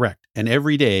 Correct. And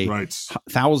every day,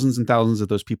 thousands and thousands of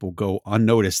those people go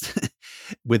unnoticed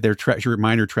with their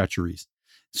minor treacheries.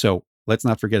 So let's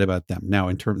not forget about them. Now,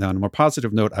 on a more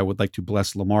positive note, I would like to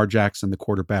bless Lamar Jackson, the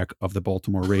quarterback of the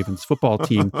Baltimore Ravens football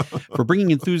team, for bringing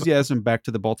enthusiasm back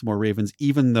to the Baltimore Ravens,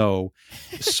 even though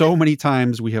so many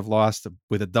times we have lost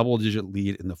with a double-digit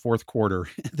lead in the fourth quarter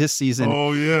this season.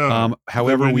 Oh, yeah.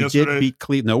 However, we did beat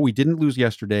Cleveland. No, we didn't lose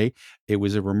yesterday. It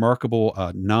was a remarkable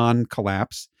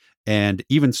non-collapse. And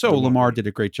even so, Lamar did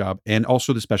a great job. And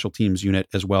also the special teams unit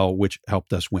as well, which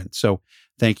helped us win. So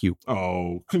thank you.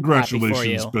 Oh,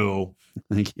 congratulations, Bill.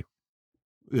 Thank you.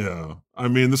 Yeah. I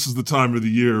mean, this is the time of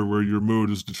the year where your mood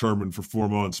is determined for 4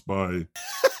 months by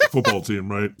the football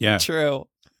team, right? Yeah. True.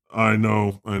 I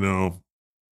know.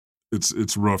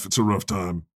 It's rough. It's a rough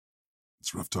time.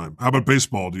 How about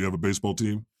baseball? Do you have a baseball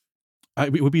team?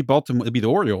 It would be Baltimore. It'd be the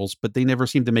Orioles, but they never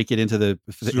seem to make it into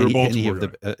any of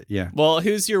the. Yeah. Well,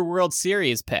 who's your World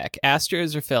Series pick?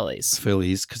 Astros or Phillies?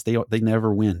 Phillies, because they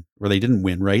never win, or they didn't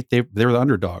win, right? They're the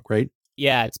underdog, right?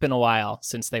 Yeah, it's been a while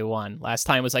since they won. Last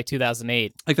time was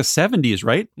 2008. Like the 70s,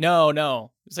 right? No.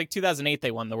 It was 2008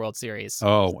 they won the World Series.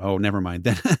 Oh, never mind.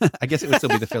 Then I guess it would still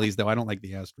be the Phillies, though. I don't like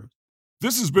the Astros.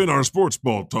 This has been our sports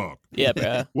ball talk. Yeah,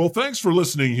 bro. Well, thanks for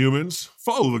listening, humans.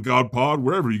 Follow the God Pod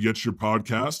wherever you get your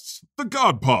podcasts. The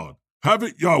God Pod. Have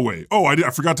it Yahweh. Oh, I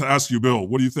forgot to ask you, Bill.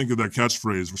 What do you think of that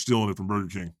catchphrase? We're stealing it from Burger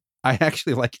King. I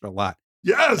actually like it a lot.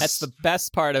 Yes! That's the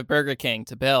best part of Burger King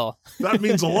to Bill. That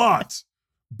means a lot.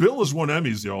 Bill has won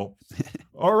Emmys, y'all.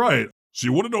 All right. So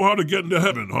you want to know how to get into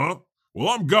heaven, huh? Well,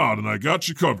 I'm God, and I got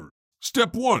you covered.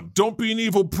 Step 1, don't be an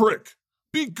evil prick.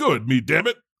 Be good, me damn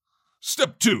it.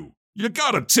 Step 2, you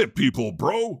gotta tip people,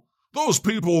 bro. Those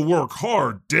people work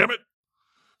hard, damn it.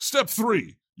 Step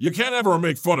 3, you can't ever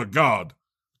make fun of God.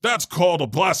 That's called a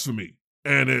blasphemy,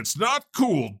 and it's not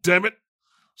cool, damn it.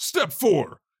 Step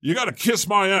 4, you gotta kiss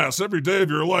my ass every day of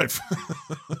your life.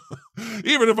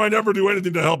 Even if I never do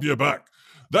anything to help you back.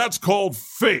 That's called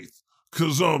faith,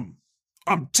 'cause,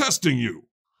 I'm testing you,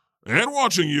 and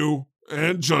watching you,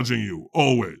 and judging you,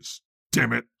 always.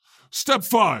 Damn it. Step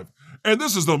 5, and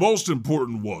this is the most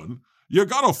important one, you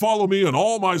gotta follow me on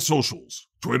all my socials.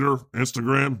 Twitter,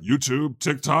 Instagram, YouTube,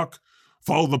 TikTok.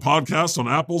 Follow the podcast on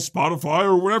Apple, Spotify,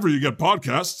 or wherever you get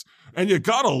podcasts. And you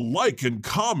gotta like and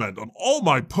comment on all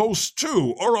my posts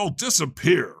too, or I'll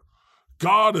disappear.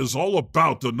 God is all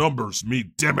about the numbers, me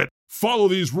damn it. Follow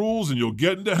these rules and you'll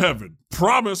get into heaven.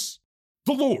 Promise.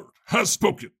 The Lord has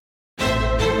spoken.